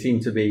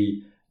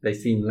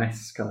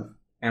less kind of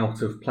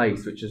out of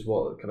place, which is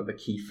what kind of the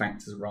key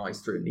factors rise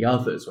through in the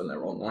others when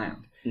they're on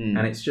land.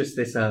 And it's just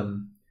this.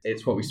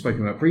 It's what we've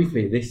spoken about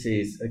briefly. This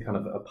is a kind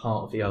of a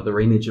part of the other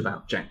image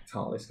about Jack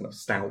Tar, this kind of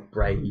stout,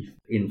 brave,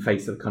 in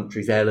face of the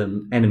country's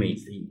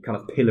enemies, the kind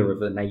of pillar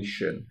of the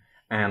nation.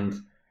 And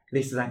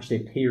this is actually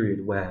a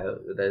period where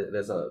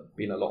there's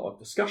been a lot of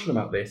discussion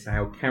about this,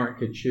 how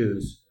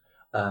caricatures,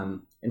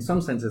 in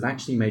some senses,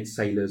 actually made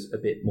sailors a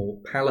bit more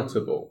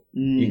palatable.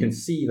 You can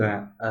see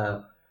that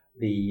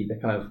the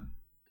kind of,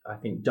 I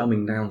think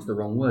dumbing down's the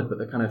wrong word, but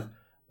the kind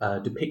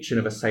of depiction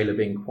of a sailor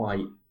being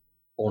quite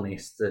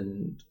honest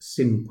and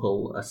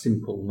simple, a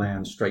simple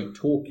man, straight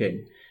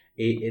talking.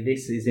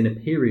 This is in a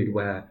period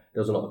where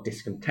there was a lot of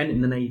discontent in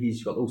the navies.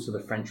 You've got also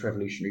the French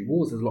Revolutionary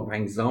Wars. There's a lot of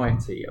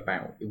anxiety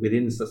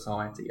within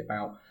society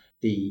about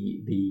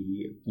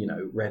the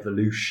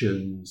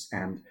revolutions,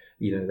 and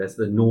there's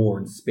the Nore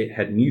and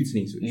Spithead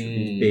mutinies, which were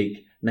these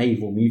big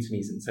naval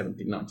mutinies in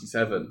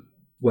 1797,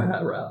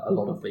 where a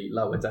lot of the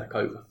lower deck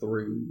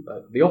overthrew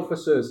the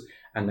officers,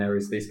 and there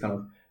is this kind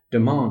of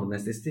demand, and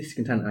there's this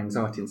discontent and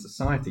anxiety in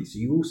society. So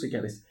you also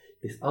get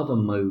this other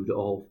mode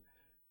of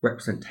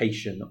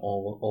representation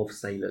of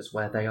sailors,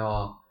 where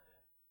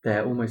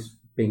they're almost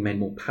being made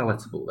more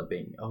palatable. They're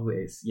being,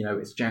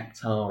 it's Jack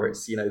Tar,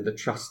 it's the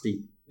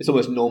trusty. It's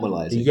almost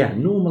normalising. Yeah,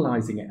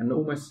 normalising it, and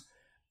almost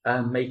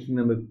making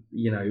them,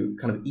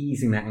 kind of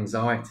easing that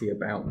anxiety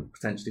about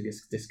potentially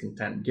this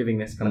discontent, giving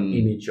this kind of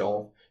image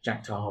of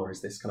Jack Tar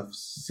as this kind of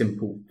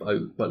simple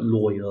folk but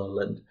loyal.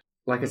 And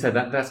like I said,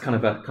 that's kind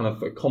of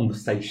a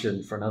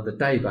conversation for another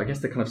day. But I guess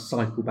to kind of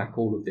cycle back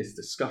all of this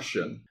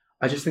discussion,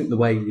 I just think the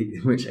way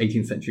in which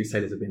 18th century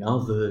sailors have been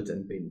othered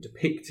and been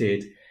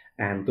depicted,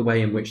 and the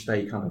way in which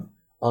they kind of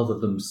other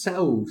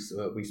themselves,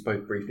 we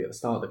spoke briefly at the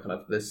start, the kind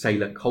of the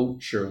sailor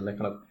culture and the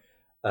kind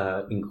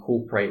of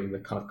incorporating the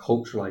kind of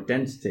cultural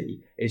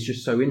identity is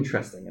just so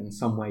interesting. And in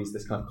some ways,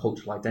 this kind of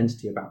cultural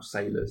identity about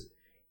sailors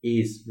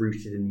is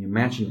rooted in the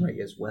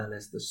imaginary as well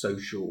as the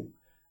social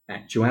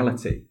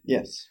actuality.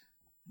 Yes.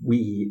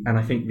 And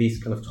I think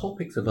these kind of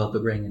topics of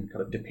othering and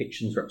kind of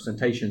depictions,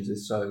 representations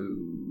is so,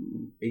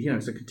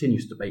 it's a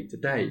continuous debate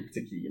today,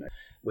 particularly,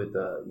 with,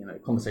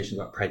 conversations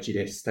about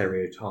prejudice,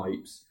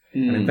 stereotypes,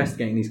 and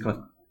investigating these kind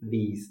of,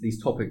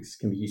 these topics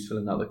can be useful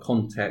in other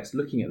contexts.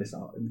 Looking at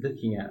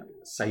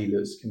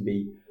sailors can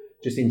be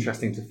just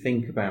interesting to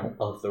think about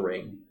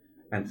othering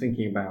and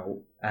thinking about,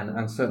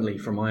 and certainly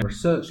from my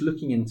research,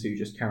 looking into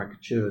just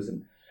caricatures,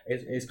 and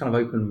it's kind of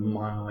opened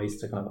my eyes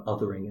to kind of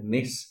othering in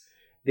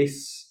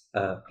this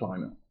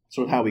climate.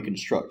 Sort of how we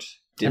construct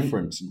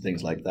difference and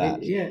things like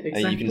that. Yeah,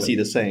 exactly. And you can see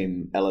the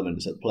same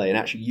elements at play. And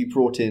actually, you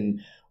brought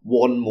in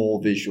one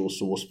more visual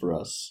source for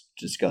us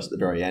to discuss at the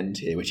very end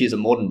here, which is a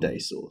modern day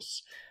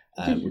source.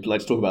 Would you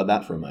like to talk about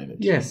that for a moment?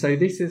 Yeah, so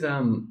this is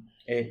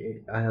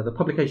the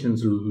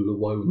publication's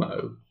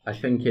Luomo. I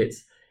think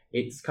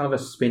it's kind of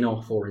a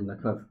spin-off, or in the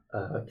kind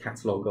of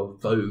catalogue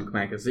of Vogue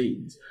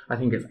magazines. I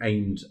think it's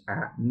aimed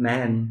at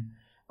men.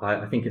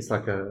 I think it's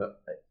like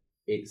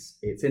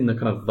it's in the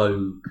kind of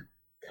Vogue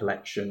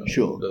collection,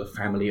 sure, of the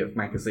family of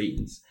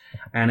magazines,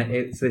 and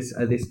it's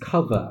this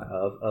cover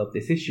of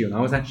this issue. And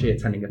I was actually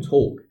attending a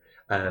talk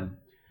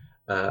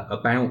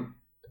about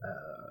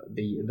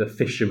the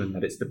fisherman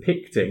that it's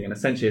depicting, and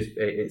essentially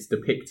it's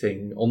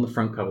depicting, on the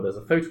front cover there's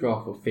a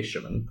photograph of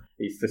fishermen,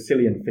 these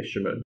Sicilian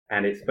fishermen,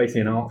 and it's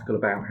basically an article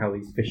about how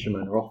these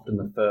fishermen are often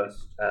the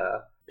first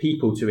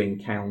people to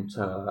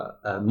encounter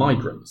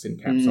migrants in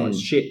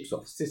capsized ships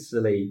off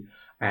Sicily.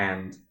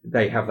 And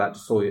they have that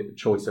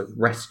choice of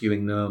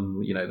rescuing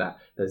them. That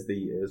there's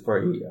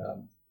very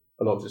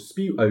a lot of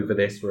dispute over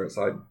this, where it's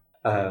like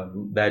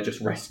they're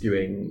just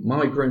rescuing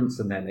migrants,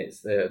 and then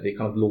it's the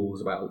kind of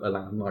laws about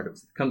allowing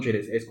migrants to the country.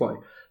 And it's quite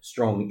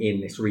strong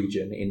in this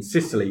region in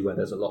Sicily, where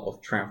there's a lot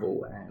of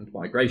travel and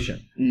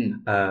migration.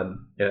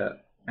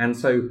 And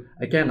so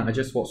again,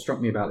 what struck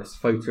me about this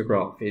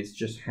photograph is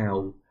just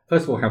how,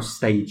 first of all, how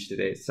staged it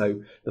is.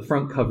 So the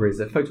front cover is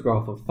a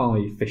photograph of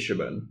 5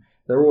 fishermen.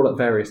 They're all at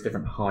various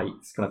different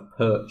heights, kind of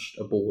perched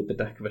aboard the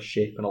deck of a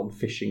ship and on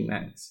fishing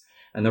nets.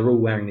 And they're all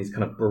wearing these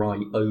kind of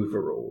bright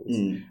overalls.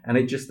 And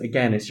it's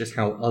just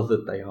how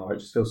othered they are. It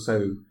just feels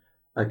so,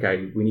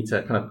 okay, we need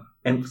to kind of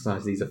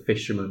emphasize these are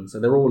fishermen. So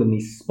they're all in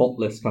these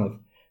spotless kind of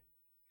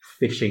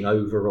fishing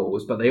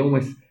overalls, but they're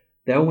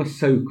almost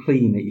so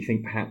clean that you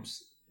think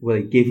perhaps were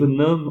they given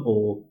them,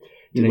 or,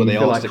 were they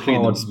asked to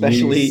clean them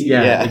specially?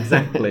 Yeah,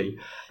 exactly.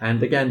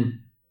 And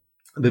again,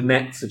 the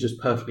nets are just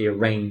perfectly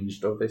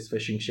arranged, of this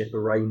fishing ship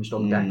arranged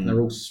on deck, and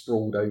they're all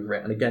sprawled over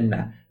it. And again,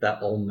 they're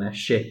on their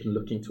ship and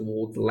looking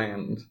towards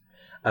land.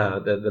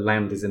 The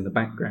land is in the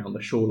background,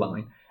 the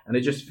shoreline. And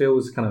it just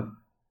feels kind of,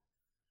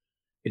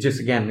 it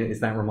just, again, is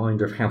that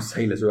reminder of how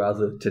sailors are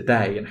othered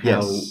today, and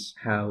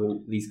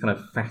how these kind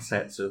of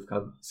facets of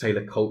kind of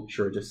sailor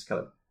culture are just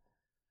kind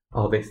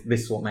of, this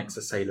is what makes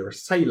a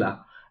sailor.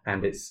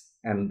 And it's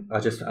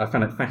I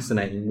found it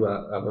fascinating. There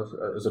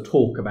was a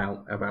talk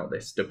about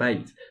this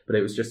debate, but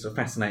it was just a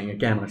fascinating.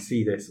 Again, I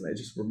see this, and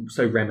it's just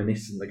so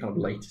reminiscent, the kind of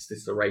latest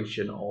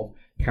iteration of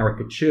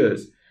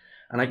caricatures.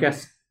 And I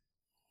guess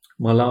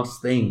my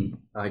last thing,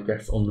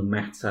 on the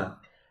matter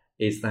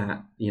is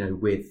that,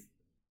 with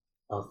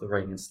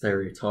othering and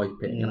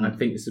stereotyping, and I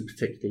think this is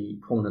particularly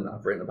prominent.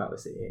 I've written about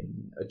this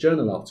in a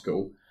journal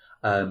article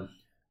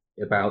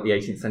about the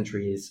 18th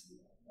century. Is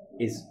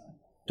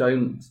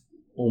don't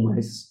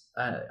almost.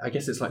 I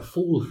guess it's like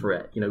fall for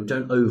it,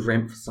 don't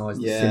overemphasize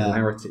the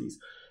similarities,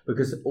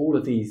 because all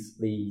of these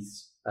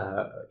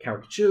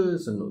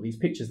caricatures and all these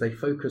pictures, they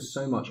focus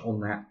so much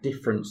on that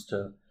difference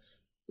to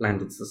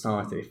landed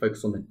society. They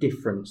focus on the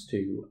difference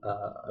to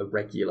a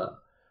regular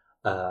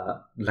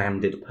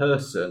landed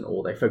person,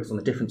 or they focus on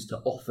the difference to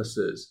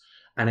officers,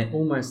 and it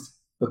almost,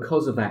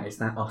 because of that, it's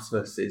that us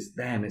versus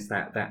them, it's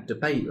that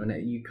debate,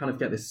 and you kind of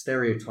get this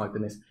stereotype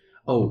and this,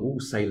 all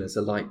sailors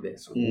are like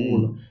this,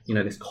 all,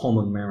 this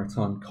common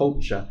maritime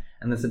culture.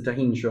 And there's a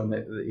danger on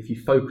that if you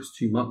focus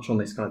too much on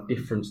this kind of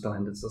difference to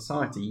landed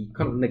society, you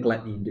kind of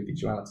neglect the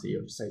individuality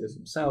of sailors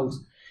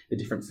themselves, the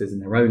differences in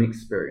their own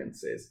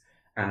experiences.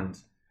 And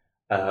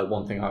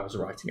one thing I was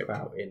writing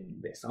about in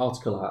this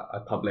article I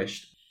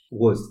published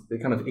was the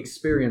kind of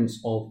experience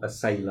of a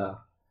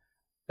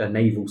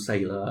naval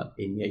sailor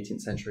in the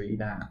 18th century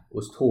that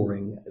was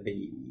touring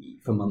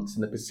for months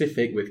in the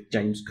Pacific with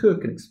James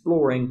Cook and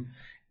exploring,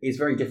 is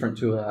very different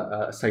to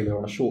a sailor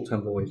on a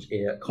short-term voyage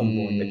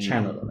convoying the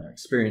Channel, and their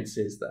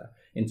experiences, their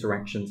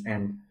interactions,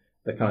 and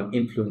the kind of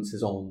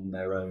influences on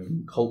their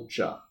own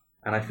culture.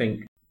 And I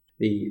think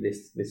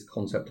this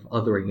concept of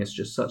othering is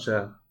just such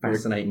a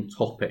fascinating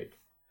topic.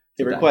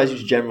 It requires you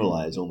to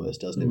generalise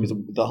almost, doesn't it? Because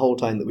the whole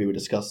time that we were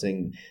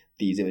discussing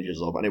these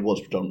images of, and it was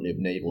predominantly of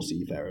naval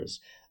seafarers,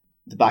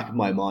 the back of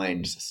my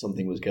mind,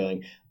 something was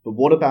going, but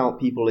what about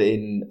people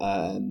in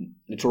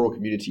littoral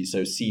communities,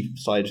 so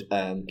seaside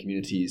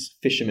communities,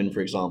 fishermen,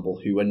 for example,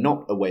 who are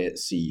not away at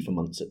sea for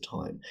months at a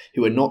time,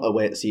 who are not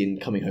away at sea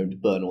and coming home to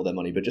burn all their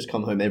money, but just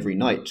come home every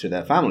night to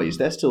their families?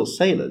 They're still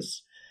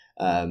sailors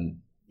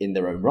in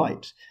their own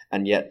right,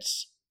 and yet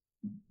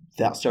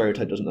that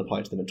stereotype doesn't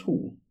apply to them at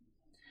all.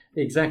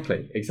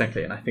 Exactly,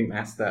 and I think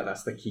that's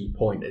the key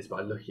point. Is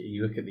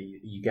you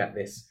get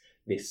this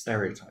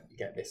stereotype, you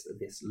get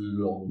this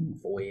long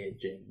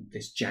voyaging,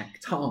 this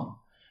Jack Tar,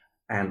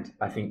 and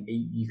I think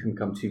you can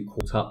become too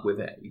caught up with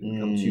it. You can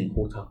become too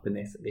caught up in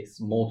this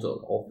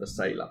model of the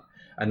sailor,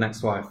 and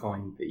that's why I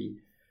find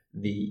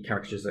the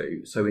characters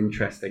so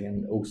interesting.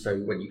 And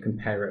also when you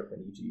compare it,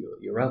 when you do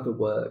your other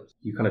work,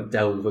 you kind of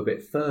delve a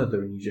bit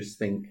further, and you just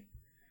think,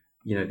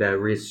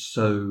 there is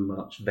so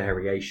much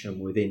variation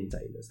within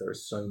sailors. There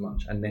is so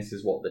much, and this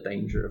is what the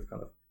danger of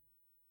kind of,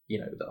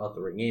 the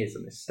othering is,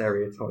 and this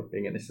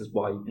stereotyping. And this is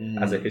why,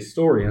 as a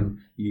historian,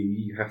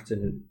 you have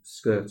to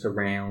skirt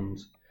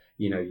around,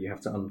 you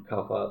have to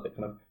uncover the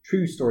kind of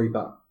true story.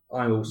 But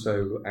I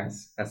also,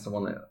 as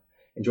someone that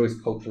enjoys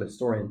cultural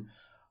historian,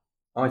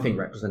 I think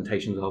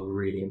representations are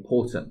really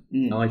important.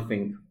 I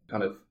think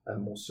kind of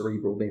more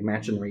cerebral, the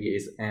imaginary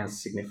is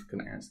as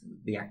significant as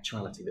the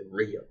actuality, the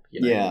real.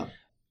 Yeah.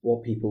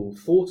 What people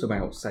thought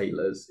about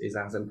sailors is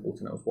as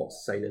important as what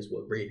sailors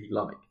were really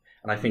like.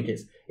 And I think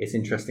it's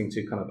interesting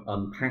to kind of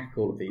unpack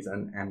all of these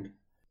and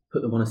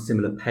put them on a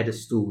similar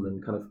pedestal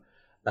and kind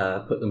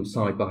of put them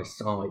side by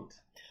side.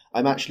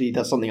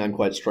 That's something I'm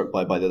quite struck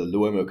by the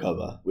Luomo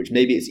cover, which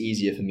maybe it's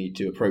easier for me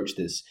to approach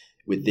this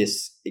with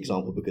this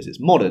example because it's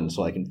modern,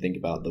 so I can think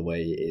about the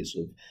way it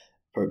sort of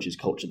approaches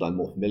culture that I'm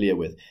more familiar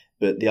with.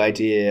 But the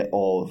idea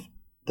of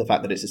the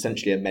fact that it's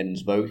essentially a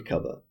men's Vogue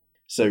cover.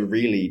 So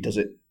really, does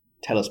it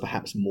tell us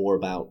perhaps more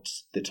about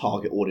the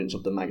target audience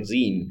of the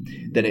magazine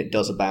than it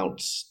does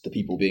about the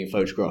people being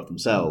photographed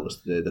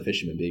themselves, the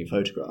fishermen being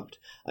photographed?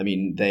 I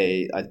mean,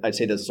 I'd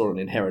say there's sort of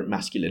an inherent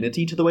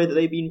masculinity to the way that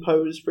they've been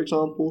posed, for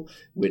example,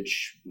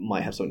 which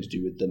might have something to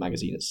do with the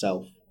magazine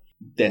itself.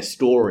 Their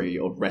story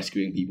of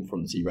rescuing people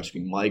from the sea,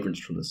 rescuing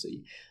migrants from the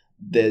sea,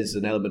 there's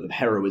an element of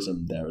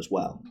heroism there as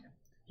well.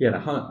 Yeah,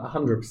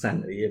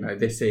 100%.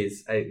 This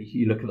is, if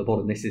you look at the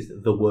bottom, this is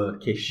the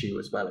work issue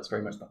as well. It's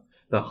very much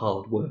the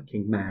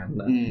hard-working man,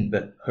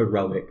 the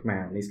heroic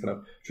man. These kind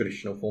of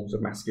traditional forms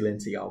of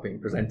masculinity are being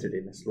presented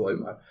in this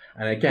Luomo.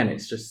 And again,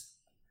 it's just,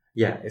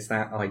 it's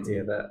that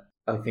idea that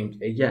I think,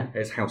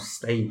 it's how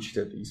staged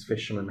are these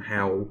fishermen,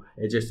 how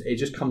it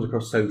just comes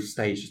across so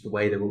staged, just the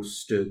way they're all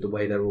stood, the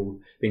way they're all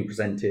being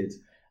presented,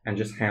 and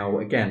just how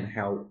they're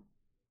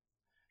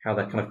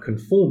kind of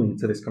conforming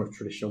to this kind of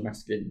traditional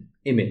masculine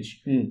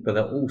image, but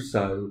they're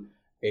also,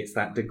 it's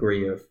that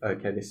degree of,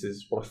 okay, this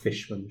is what a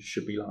fisherman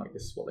should be like,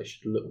 this is what they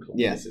should look like,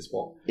 this is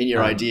what... In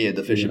your idea,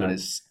 the fisherman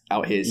is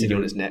out here sitting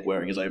on his net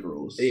wearing his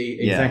overalls.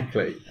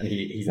 Exactly, and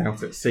he's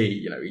out at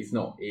sea, he's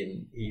not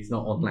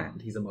on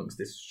land, he's amongst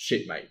his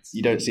shipmates.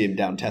 You don't see him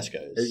down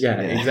Tesco's.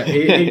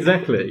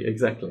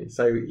 Exactly.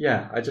 So,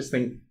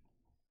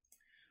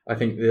 I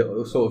think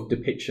the sort of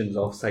depictions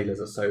of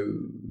sailors are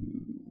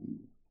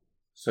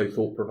so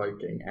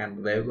thought-provoking,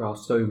 and there are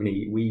so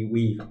many.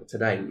 We've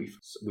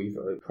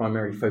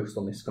primarily focused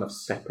on this kind of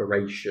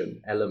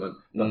separation element,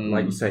 but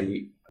like you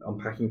say,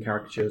 unpacking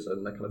caricatures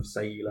and the kind of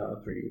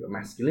sailor through the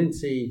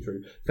masculinity,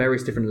 through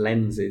various different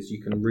lenses. You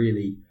can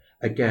really,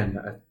 again,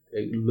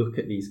 look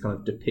at these kind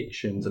of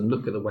depictions and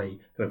look at the way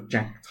kind of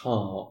Jack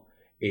Tar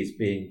is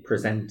being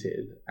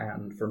presented,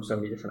 and from so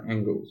many different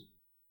angles.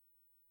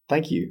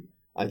 Thank you.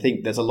 I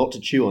think there's a lot to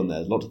chew on there,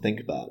 there's a lot to think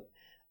about,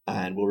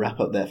 and we'll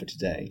wrap up there for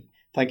today.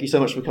 Thank you so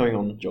much for coming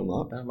on,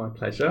 Jean-Marc. My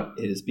pleasure.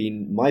 It has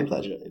been my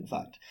pleasure, in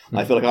fact.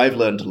 I feel like I've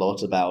learned a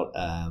lot about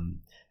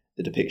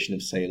the depiction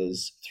of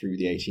sailors through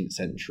the 18th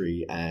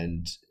century,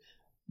 and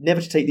never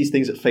to take these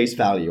things at face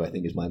value, I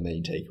think, is my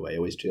main takeaway,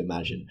 always to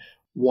imagine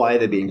why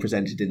they're being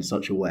presented in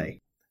such a way.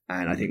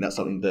 And I think that's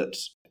something that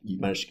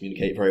you've managed to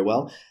communicate very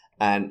well.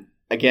 And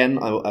again,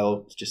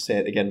 I'll just say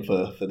it again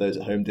for those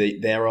at home,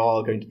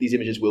 these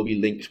images will be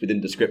linked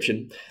within the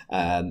description.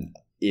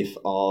 If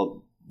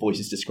our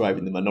voices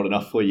describing them are not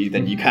enough for you,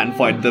 then you can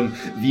find them,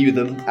 view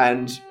them,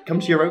 and come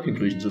to your own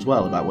conclusions as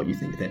well about what you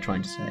think they're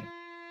trying to say.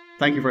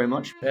 Thank you very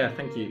much. Yeah,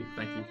 thank you.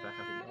 Thank you for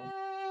having me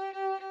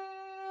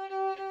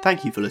on.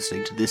 Thank you for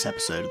listening to this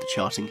episode of the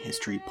Charting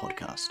History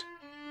Podcast.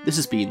 This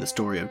has been the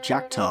story of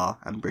Jack Tar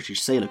and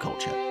British sailor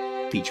culture,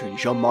 featuring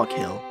Jean-Marc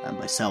Hill and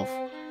myself,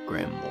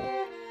 Graham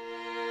Moore.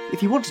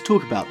 If you want to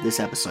talk about this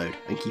episode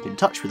and keep in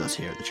touch with us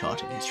here at the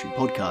Charting History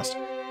Podcast,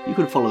 you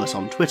can follow us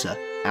on Twitter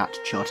at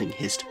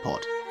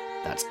ChartingHistPod.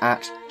 That's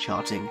at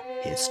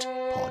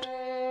ChartingHistPod.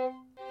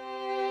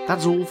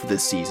 That's all for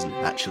this season,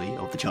 actually,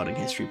 of the Charting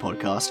History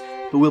Podcast,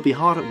 but we'll be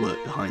hard at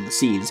work behind the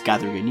scenes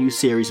gathering a new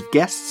series of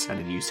guests and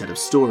a new set of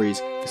stories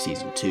for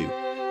Season 2.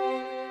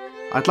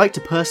 I'd like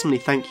to personally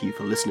thank you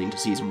for listening to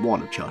Season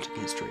 1 of Charting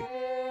History.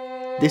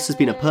 This has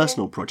been a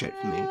personal project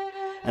for me,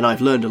 and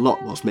I've learned a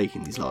lot whilst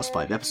making these last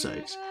 5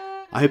 episodes.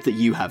 I hope that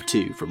you have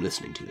too from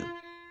listening to them.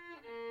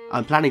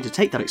 I'm planning to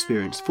take that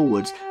experience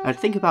forwards and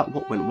think about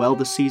what went well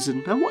this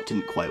season and what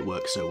didn't quite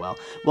work so well,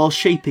 while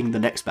shaping the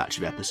next batch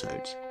of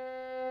episodes.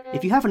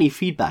 If you have any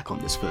feedback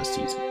on this first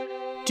season,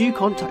 do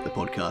contact the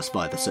podcast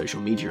via the social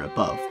media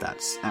above,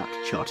 that's at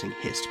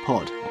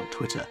ChartingHistPod on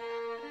Twitter.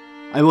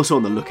 I'm also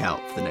on the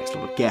lookout for the next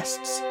lot of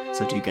guests,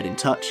 so do get in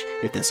touch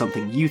if there's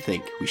something you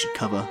think we should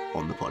cover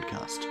on the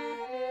podcast.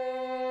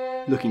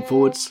 Looking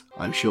forwards,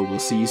 I'm sure we'll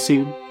see you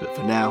soon, but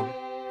for now,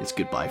 it's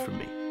goodbye from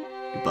me.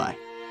 Goodbye.